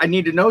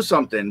need to know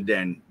something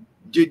then.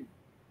 Did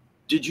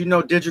you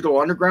know Digital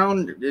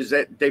Underground? Is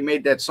that they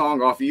made that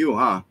song off of you,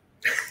 huh?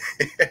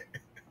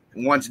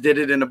 Once did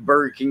it in a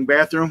Burger King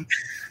bathroom.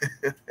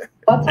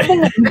 What's something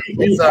that you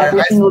eat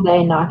every single day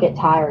and not get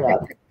tired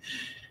of?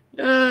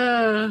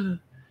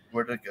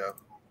 Where'd it go?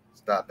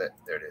 Stop it.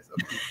 There it is.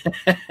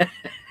 Okay.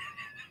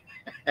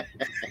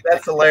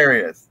 That's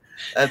hilarious.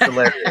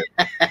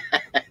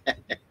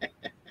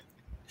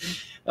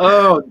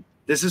 Oh,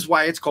 this is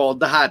why it's called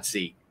the hot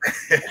seat.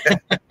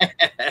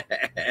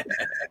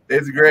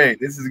 It's great.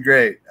 This is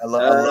great. I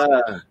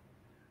love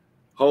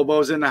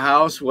Hobo's in the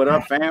house. What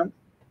up, fam?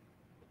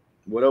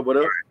 What up?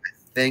 I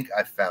think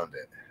I found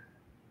it.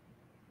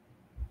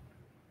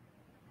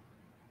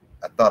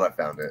 I thought I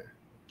found it.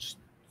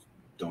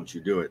 Don't you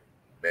do it.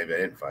 Maybe I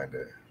didn't find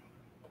it.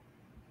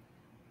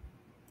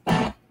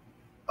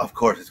 Of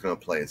course it's going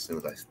to play as soon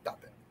as I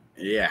stop it.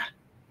 Yeah.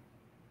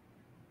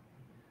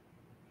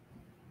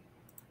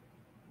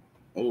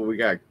 Oh, we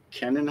got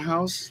Ken in the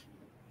house.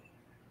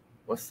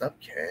 What's up,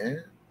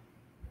 Ken?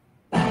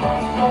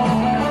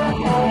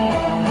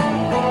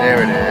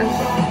 There it is.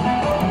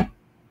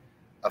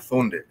 I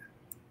found it.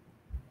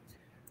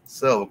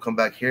 So we'll come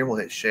back here. We'll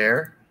hit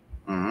share.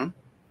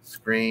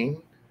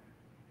 Screen.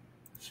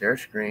 Share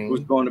screen.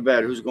 Who's going to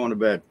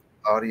bed?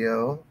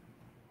 Audio.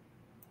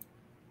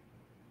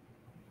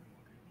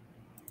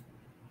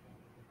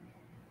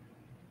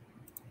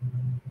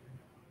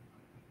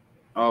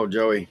 Oh,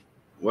 Joey.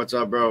 What's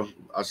up, bro?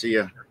 I'll see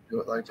you.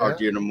 Do it like Talk that.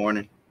 to you in the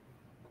morning.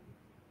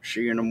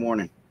 See you in the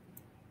morning.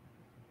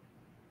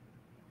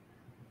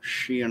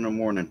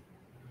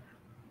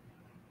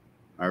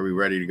 Are we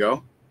ready to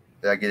go?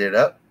 Did I get it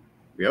up?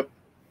 Yep.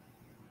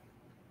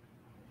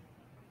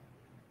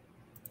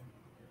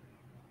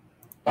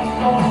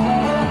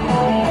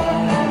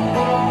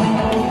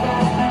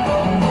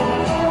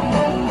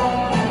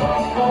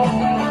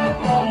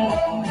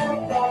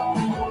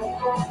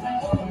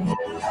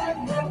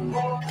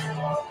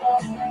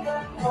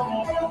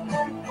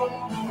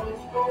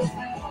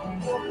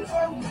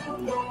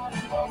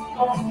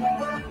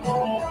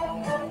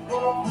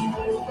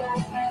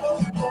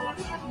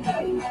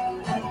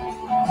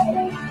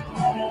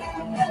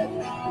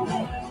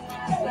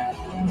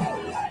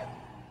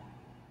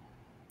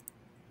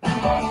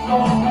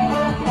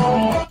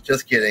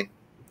 Just kidding.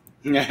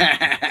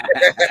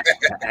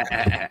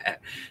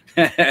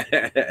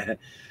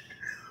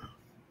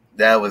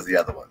 That was the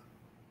other one.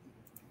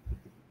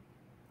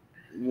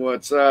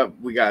 What's up?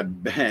 We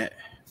got Ben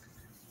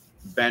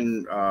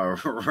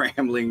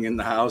rambling in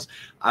the house.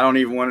 I don't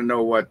even want to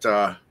know what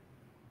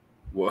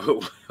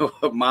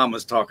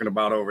Mama's talking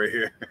about over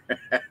here.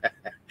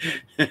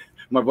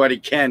 My buddy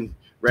Ken,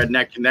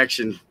 Redneck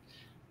Connection,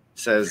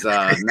 says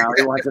now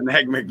he wants an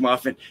Egg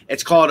McMuffin.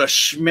 It's called a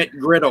Schmidt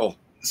griddle.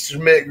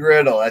 Schmidt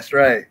griddle. That's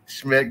right.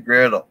 Schmidt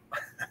griddle.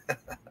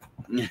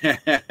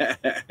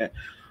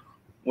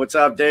 What's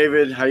up,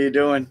 David? How you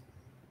doing?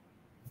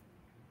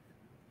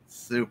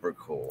 Super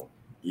cool.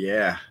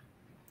 Yeah.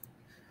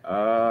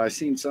 I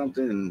seen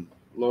something.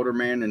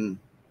 Loaderman and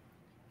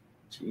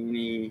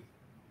Jeannie.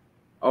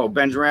 Oh,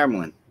 Ben's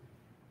rambling.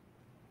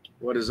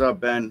 What is up,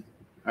 Ben?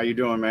 How you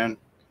doing, man?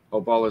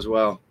 Hope all is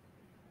well.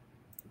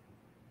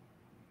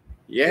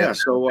 Yeah,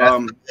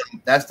 so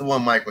that's the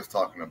one Mike was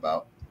talking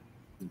about.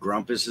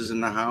 Grumpus is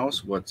in the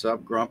house. What's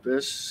up,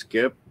 Grumpus?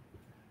 Skip,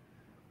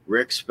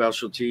 Rick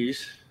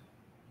Specialties.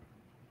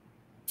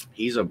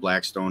 He's a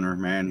Blackstoner,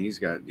 man. He's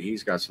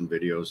got some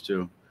videos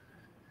too.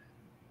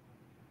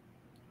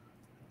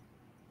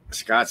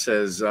 Scott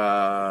says,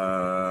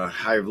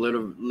 I've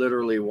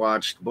literally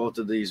watched both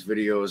of these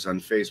videos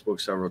on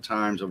Facebook several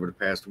times over the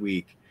past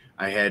week.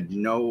 I had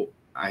no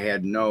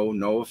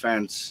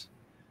offense,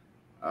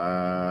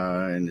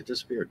 and it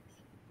disappeared.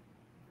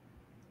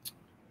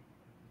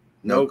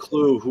 No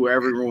clue who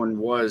everyone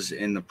was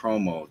in the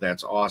promo.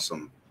 That's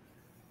awesome.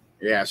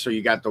 Yeah, so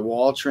you got the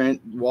Wall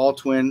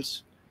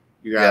Twins,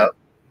 you got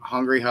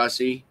Hungry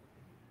Hussy,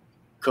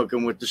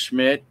 Cooking with the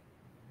Schmidt,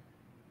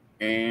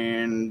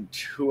 and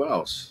who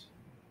else?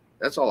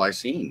 That's all I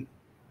seen.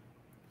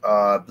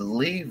 I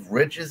believe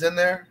Rich is in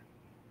there.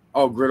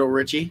 Oh, Griddle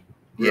Richie.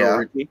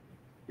 Richie.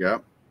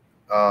 Yep.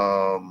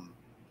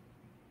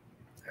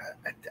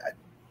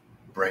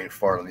 Brain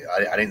fart on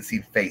I didn't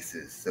see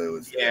faces, so it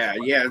was, yeah.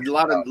 A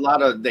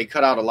lot of they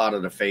cut out a lot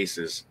of the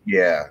faces.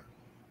 Yeah.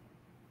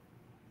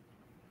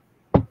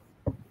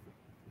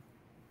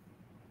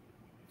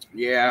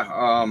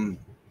 Yeah.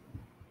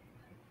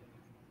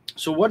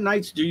 So what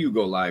nights do you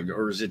go live,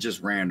 or is it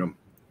just random?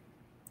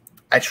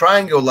 I try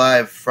and go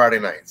live Friday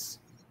nights.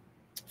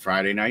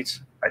 Friday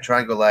nights? I try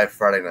and go live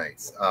Friday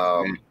nights.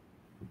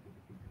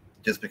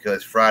 Just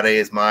because Friday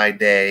is my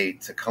day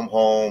to come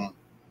home.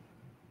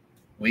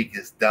 Week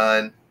is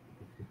done.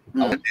 I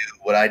want to do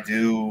what I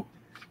do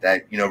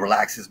that,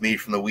 relaxes me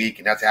from the week,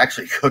 and that's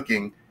actually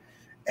cooking.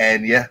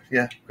 And yeah,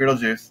 griddle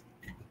juice.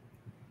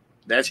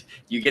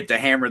 You get to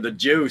hammer the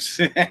juice.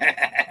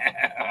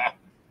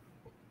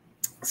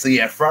 So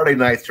yeah, Friday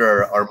nights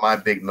are my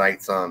big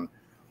nights on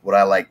what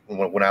I like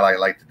when I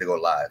like to go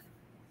live.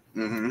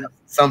 Mm-hmm.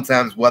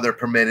 Sometimes weather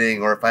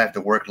permitting, or if I have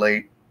to work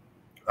late,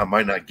 I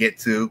might not get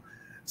to,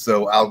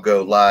 so I'll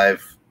go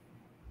live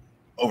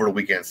over the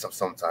weekend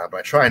sometime. But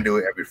I try and do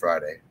it every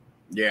Friday.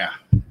 Yeah.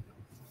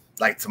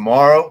 Like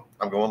tomorrow,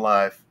 I'm going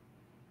live,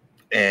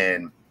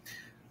 and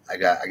I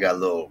got a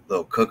little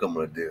cook I'm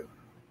gonna do.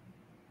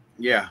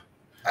 Yeah.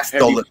 I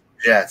stole it from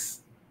Jess.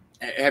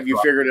 Have you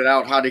figured it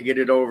out how to get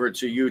it over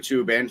to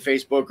YouTube and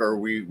Facebook, or are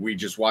we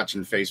just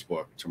watching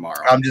Facebook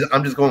tomorrow?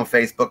 I'm just going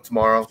Facebook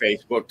tomorrow.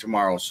 Facebook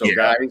tomorrow. So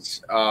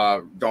guys,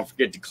 don't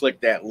forget to click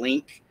that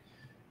link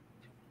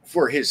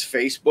for his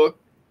Facebook.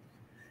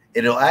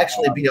 It'll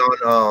actually be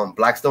on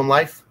Blackstone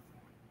Life.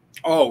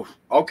 Oh,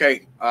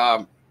 okay.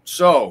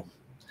 So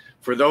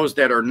for those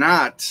that are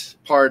not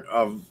part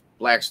of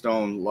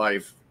Blackstone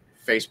Life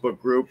Facebook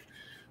group,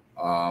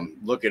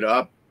 look it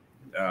up.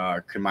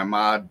 Can my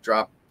mod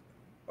drop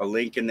a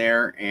link in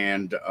there,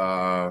 and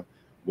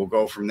we'll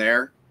go from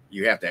there.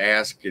 You have to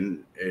ask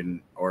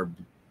or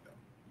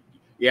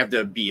you have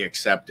to be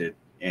accepted,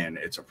 and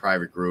it's a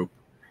private group.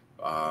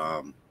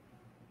 But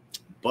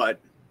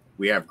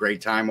we have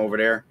great time over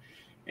there,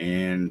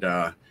 and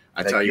I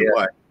tell you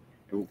what,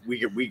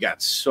 we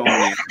got so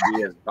many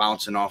ideas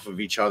bouncing off of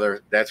each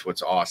other. That's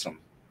what's awesome.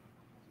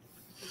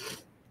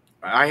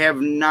 I have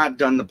not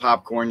done the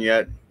popcorn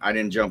yet. I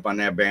didn't jump on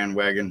that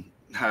bandwagon.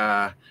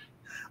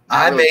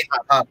 I made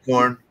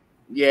popcorn.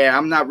 Yeah,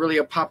 I'm not really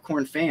a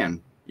popcorn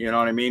fan. You know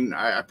what I mean?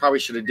 I probably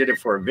should have did it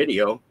for a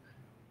video,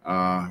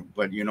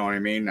 but you know what I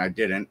mean? I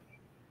didn't.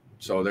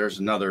 So there's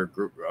another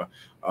group,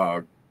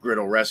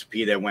 griddle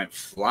recipe that went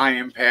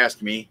flying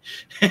past me.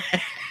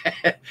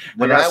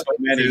 When I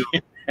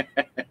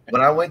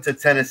went to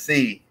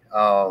Tennessee,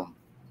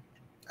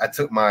 I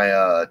took my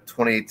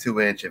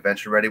 22-inch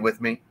Adventure Ready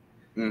with me,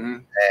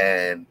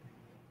 and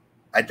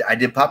I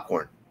did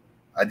popcorn.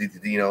 I did,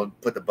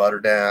 put the butter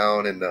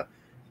down and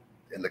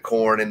the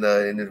corn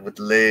with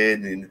the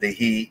lid and the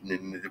heat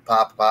and the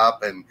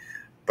pop and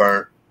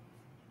burnt.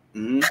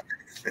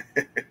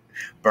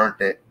 Burnt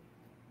it.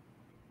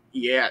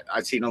 Yeah,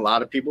 I've seen a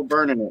lot of people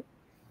burning it,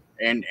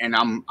 and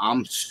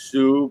I'm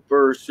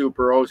super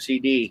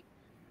OCD.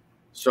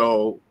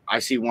 So I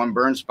see one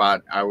burn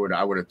spot, I would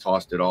have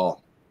tossed it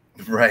all.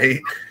 Right.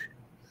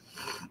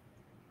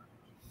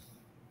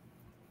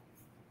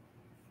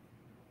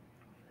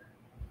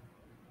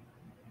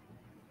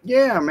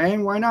 Yeah,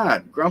 man, why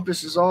not?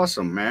 Grumpus is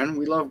awesome, man.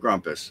 We love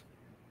Grumpus.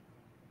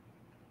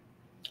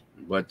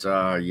 But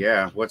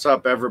yeah, what's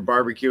up, Everett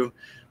Barbecue?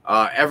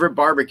 Everett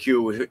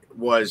Barbecue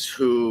was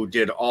who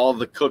did all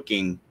the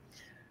cooking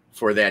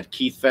for that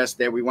Keith Fest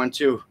that we went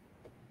to.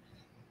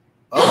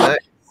 Oh,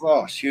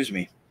 excuse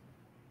me.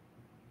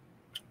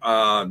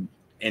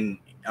 In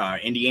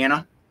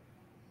Indiana,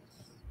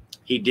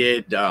 he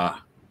did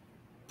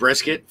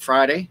brisket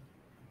Friday,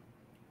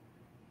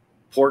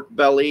 pork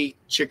belly,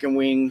 chicken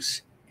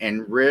wings,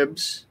 and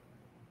ribs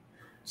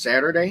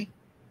Saturday,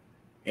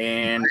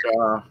 and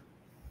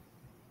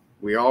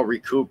we all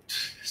recouped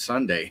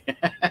Sunday.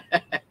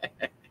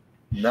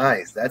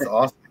 Nice. That's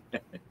awesome.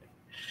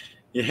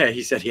 Yeah,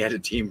 he said he had a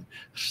team.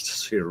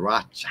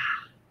 Sriracha.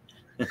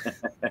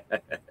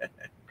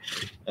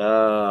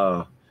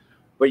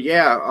 But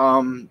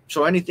yeah,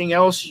 so anything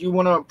else you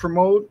want to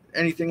promote?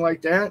 Anything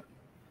like that?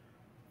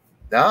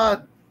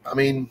 Nah, I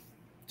mean,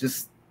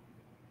 just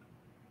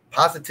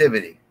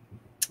positivity.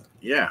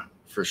 Yeah,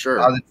 for sure.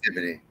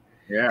 Positivity.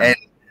 Yeah. And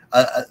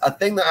a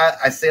thing that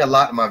I say a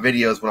lot in my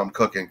videos when I'm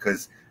cooking,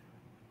 because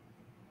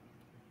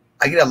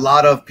I get a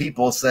lot of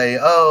people say,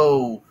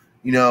 oh,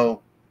 you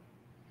know,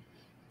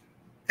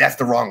 that's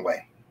the wrong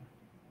way.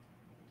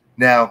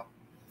 Now,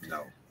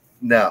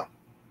 no,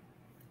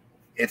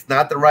 it's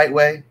not the right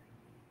way.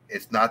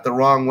 It's not the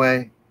wrong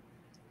way.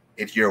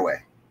 It's your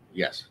way.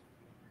 Yes.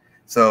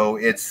 So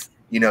it's,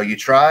 you know, you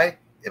try.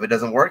 If it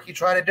doesn't work, you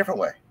try it a different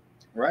way.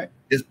 Right.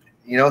 Just,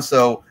 you know,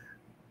 so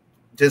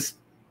just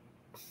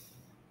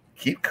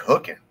keep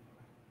cooking.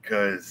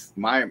 Because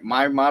my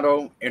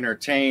motto: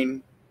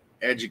 entertain,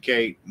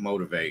 educate,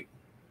 motivate.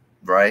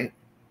 Right.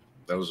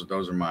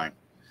 Those are mine.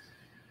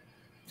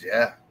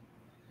 Yeah.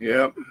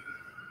 Yep.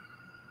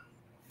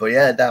 But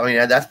yeah, I mean,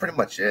 that's pretty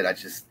much it. I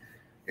just,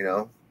 you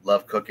know,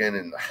 love cooking,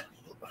 and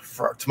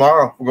for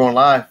tomorrow we're going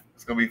live.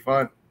 It's gonna be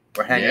fun.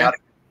 We're hanging out.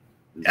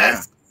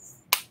 Yes.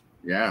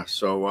 Yeah.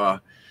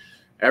 So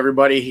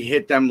everybody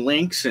hit them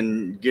links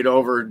and get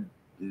over.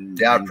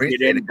 Yeah, I appreciate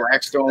get in it.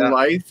 Blackstone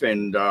Life,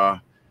 and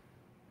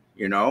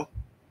you know,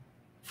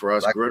 for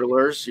us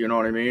griddlers, you know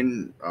what I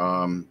mean.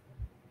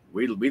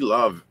 We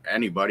love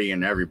anybody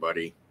and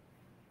everybody.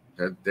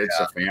 That's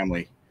a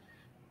family.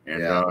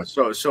 And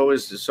so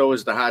is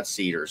the hot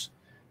seaters.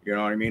 You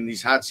know what I mean?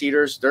 These hot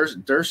seaters,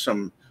 there's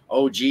some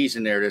OGs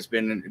in there that's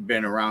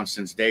been around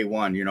since day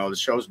one. You know, the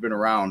show's been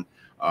around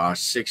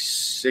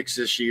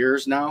six-ish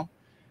years now.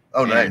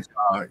 Oh, nice.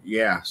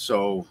 Yeah.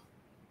 So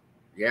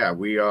yeah,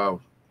 we're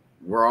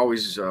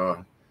always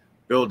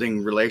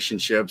building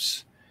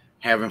relationships,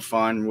 having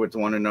fun with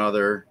one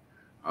another,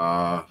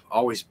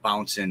 always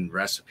bouncing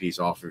recipes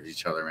off of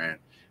each other, man.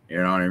 You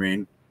know what I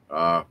mean?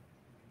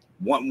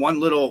 One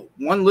little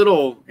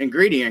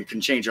ingredient can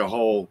change a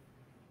whole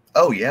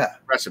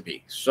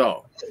recipe.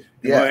 So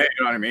yeah, you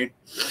know what I mean?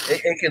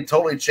 It can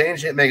totally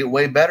change it, make it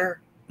way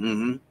better.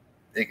 Mm-hmm.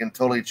 It can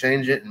totally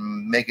change it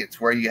and make it to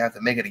where you have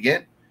to make it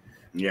again.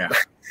 Yeah.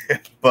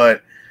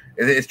 But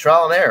it's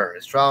trial and error.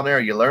 It's trial and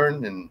error. You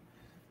learn, and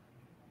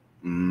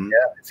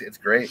yeah, it's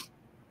great.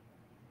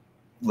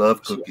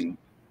 Love cooking.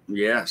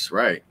 Yes,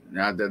 right.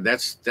 Now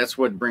that's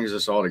what brings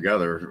us all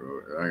together.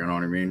 You know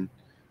what I mean?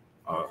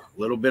 A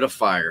little bit of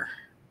fire.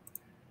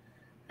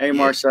 Hey,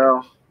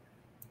 Marcel.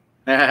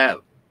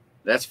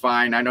 That's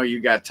fine. I know you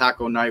got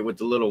taco night with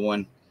the little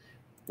one.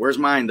 Where's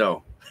mine,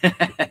 though?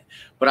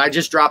 But I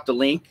just dropped the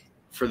link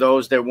for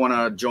those that want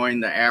to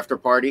join the after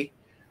party.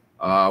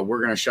 We're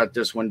going to shut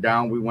this one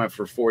down. We went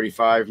for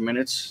 45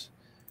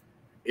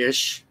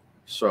 minutes-ish.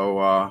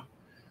 So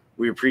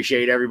we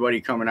appreciate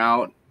everybody coming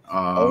out.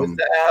 It's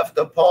the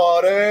after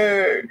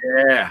party.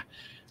 Yeah.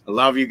 I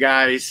love you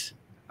guys.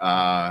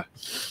 I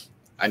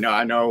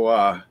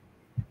know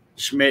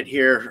Schmidt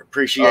here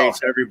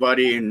appreciates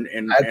everybody,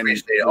 and I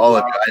appreciate all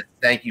of you guys.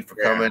 Thank you for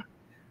coming.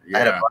 I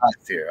had a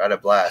blast here. I had a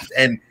blast.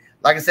 And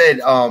like I said,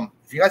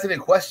 if you guys have any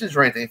questions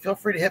or anything, feel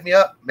free to hit me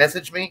up,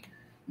 message me.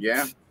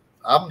 Yeah.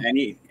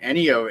 Any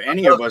of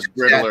us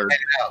griddlers.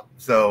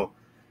 So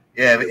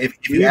yeah,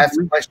 if you asked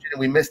a question and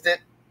we missed it,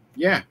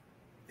 yeah,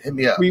 hit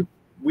me up.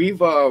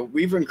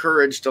 We've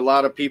encouraged a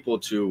lot of people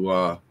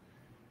to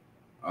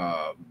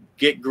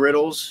get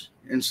griddles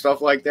and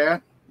stuff like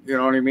that. You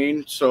know what I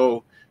mean?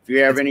 So if you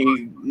have any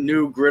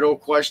new griddle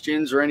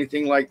questions or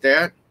anything like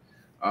that,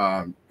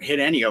 hit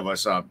any of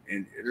us up.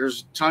 And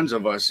there's tons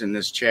of us in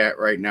this chat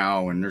right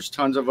now, and there's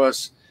tons of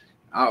us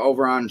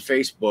over on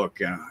Facebook,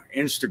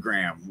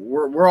 Instagram.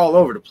 We're all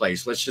over the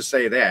place. Let's just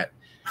say that.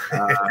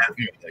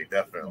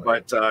 Definitely.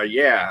 But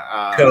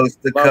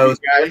coast to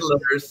coast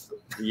griddlers.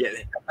 Yeah.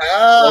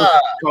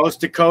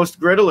 Coast to coast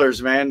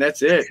griddlers, man.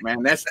 That's it,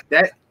 man.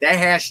 That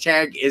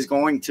hashtag is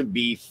going to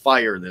be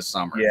fire this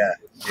summer. Yeah.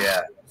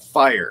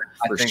 Fire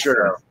for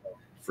sure. So.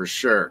 For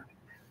sure.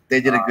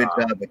 They did a good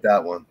job with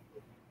that one.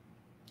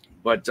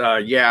 But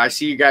yeah, I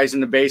see you guys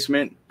in the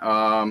basement.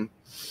 I'm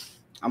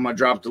going to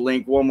drop the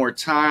link one more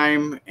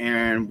time,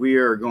 and we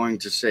are going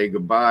to say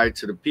goodbye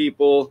to the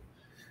people.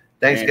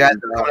 Thanks, guys,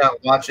 for coming out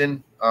and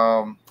watching.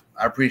 I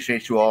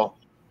appreciate you all.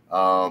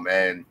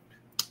 And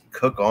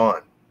cook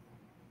on.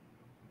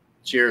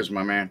 Cheers,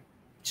 my man.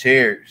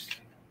 Cheers.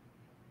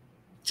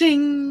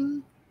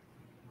 Ting.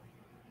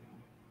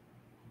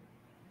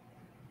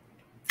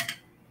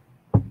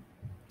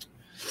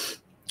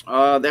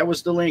 That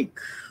was the link,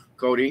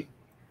 Cody.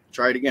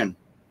 Try it again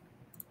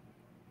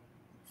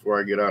before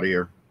I get out of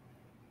here.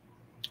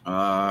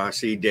 I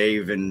see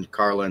Dave and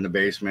Carla in the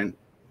basement.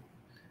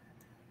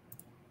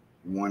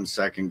 1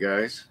 second,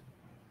 guys.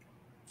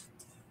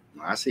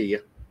 I see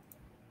you.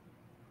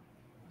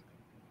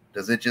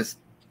 Does it just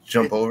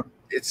jump over?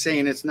 It's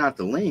saying it's not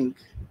the link.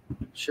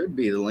 Should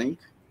be the link.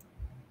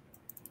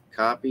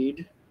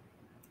 Copied.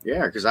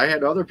 Yeah, because I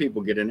had other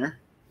people get in there.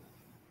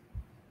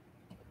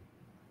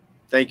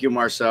 Thank you,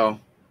 Marcel.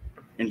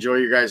 Enjoy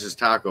your guys'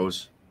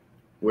 tacos.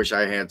 Wish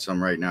I had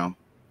some right now.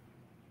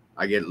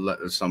 I get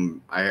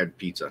some. I had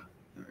pizza.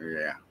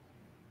 Yeah.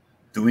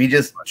 Do we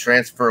just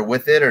transfer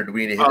with it, or do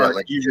we need to hit that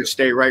link? You just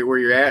stay right where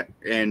you're at,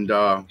 and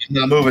I'm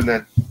not moving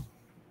then.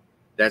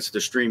 that's the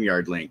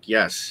StreamYard link.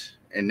 Yes,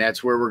 and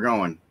that's where we're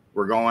going.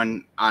 We're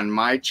going on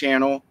my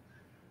channel,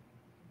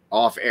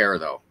 off air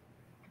though.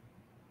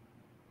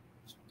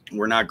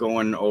 We're not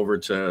going over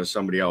to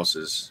somebody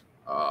else's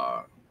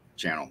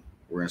channel.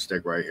 We're gonna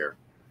stick right here.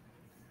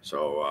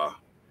 So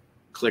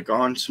click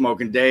on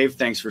Smoking Dave.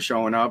 Thanks for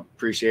showing up.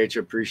 Appreciate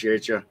you.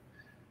 Appreciate you.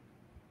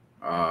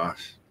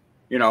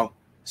 You know,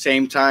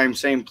 same time,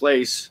 same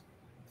place.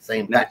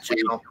 Same back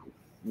channel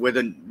with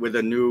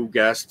a new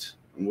guest,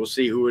 and we'll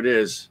see who it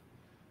is.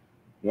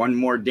 One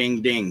more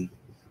ding ding.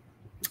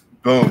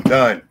 Boom,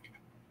 done.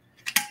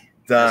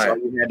 That's all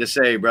Done. you had to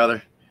say,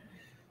 brother.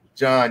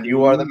 John,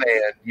 you are the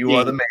man. You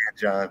are the man,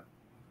 John.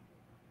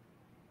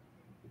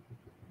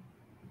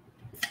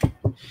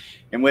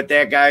 And with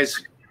that,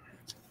 guys,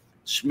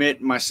 Schmidt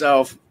and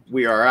myself,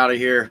 we are out of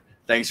here.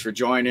 Thanks for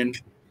joining.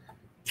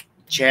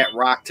 Chat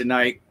rock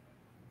tonight.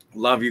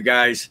 Love you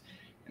guys,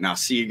 and I'll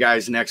see you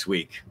guys next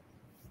week.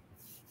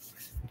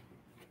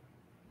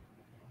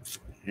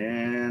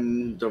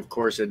 And of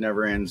course, it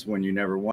never ends when you never want.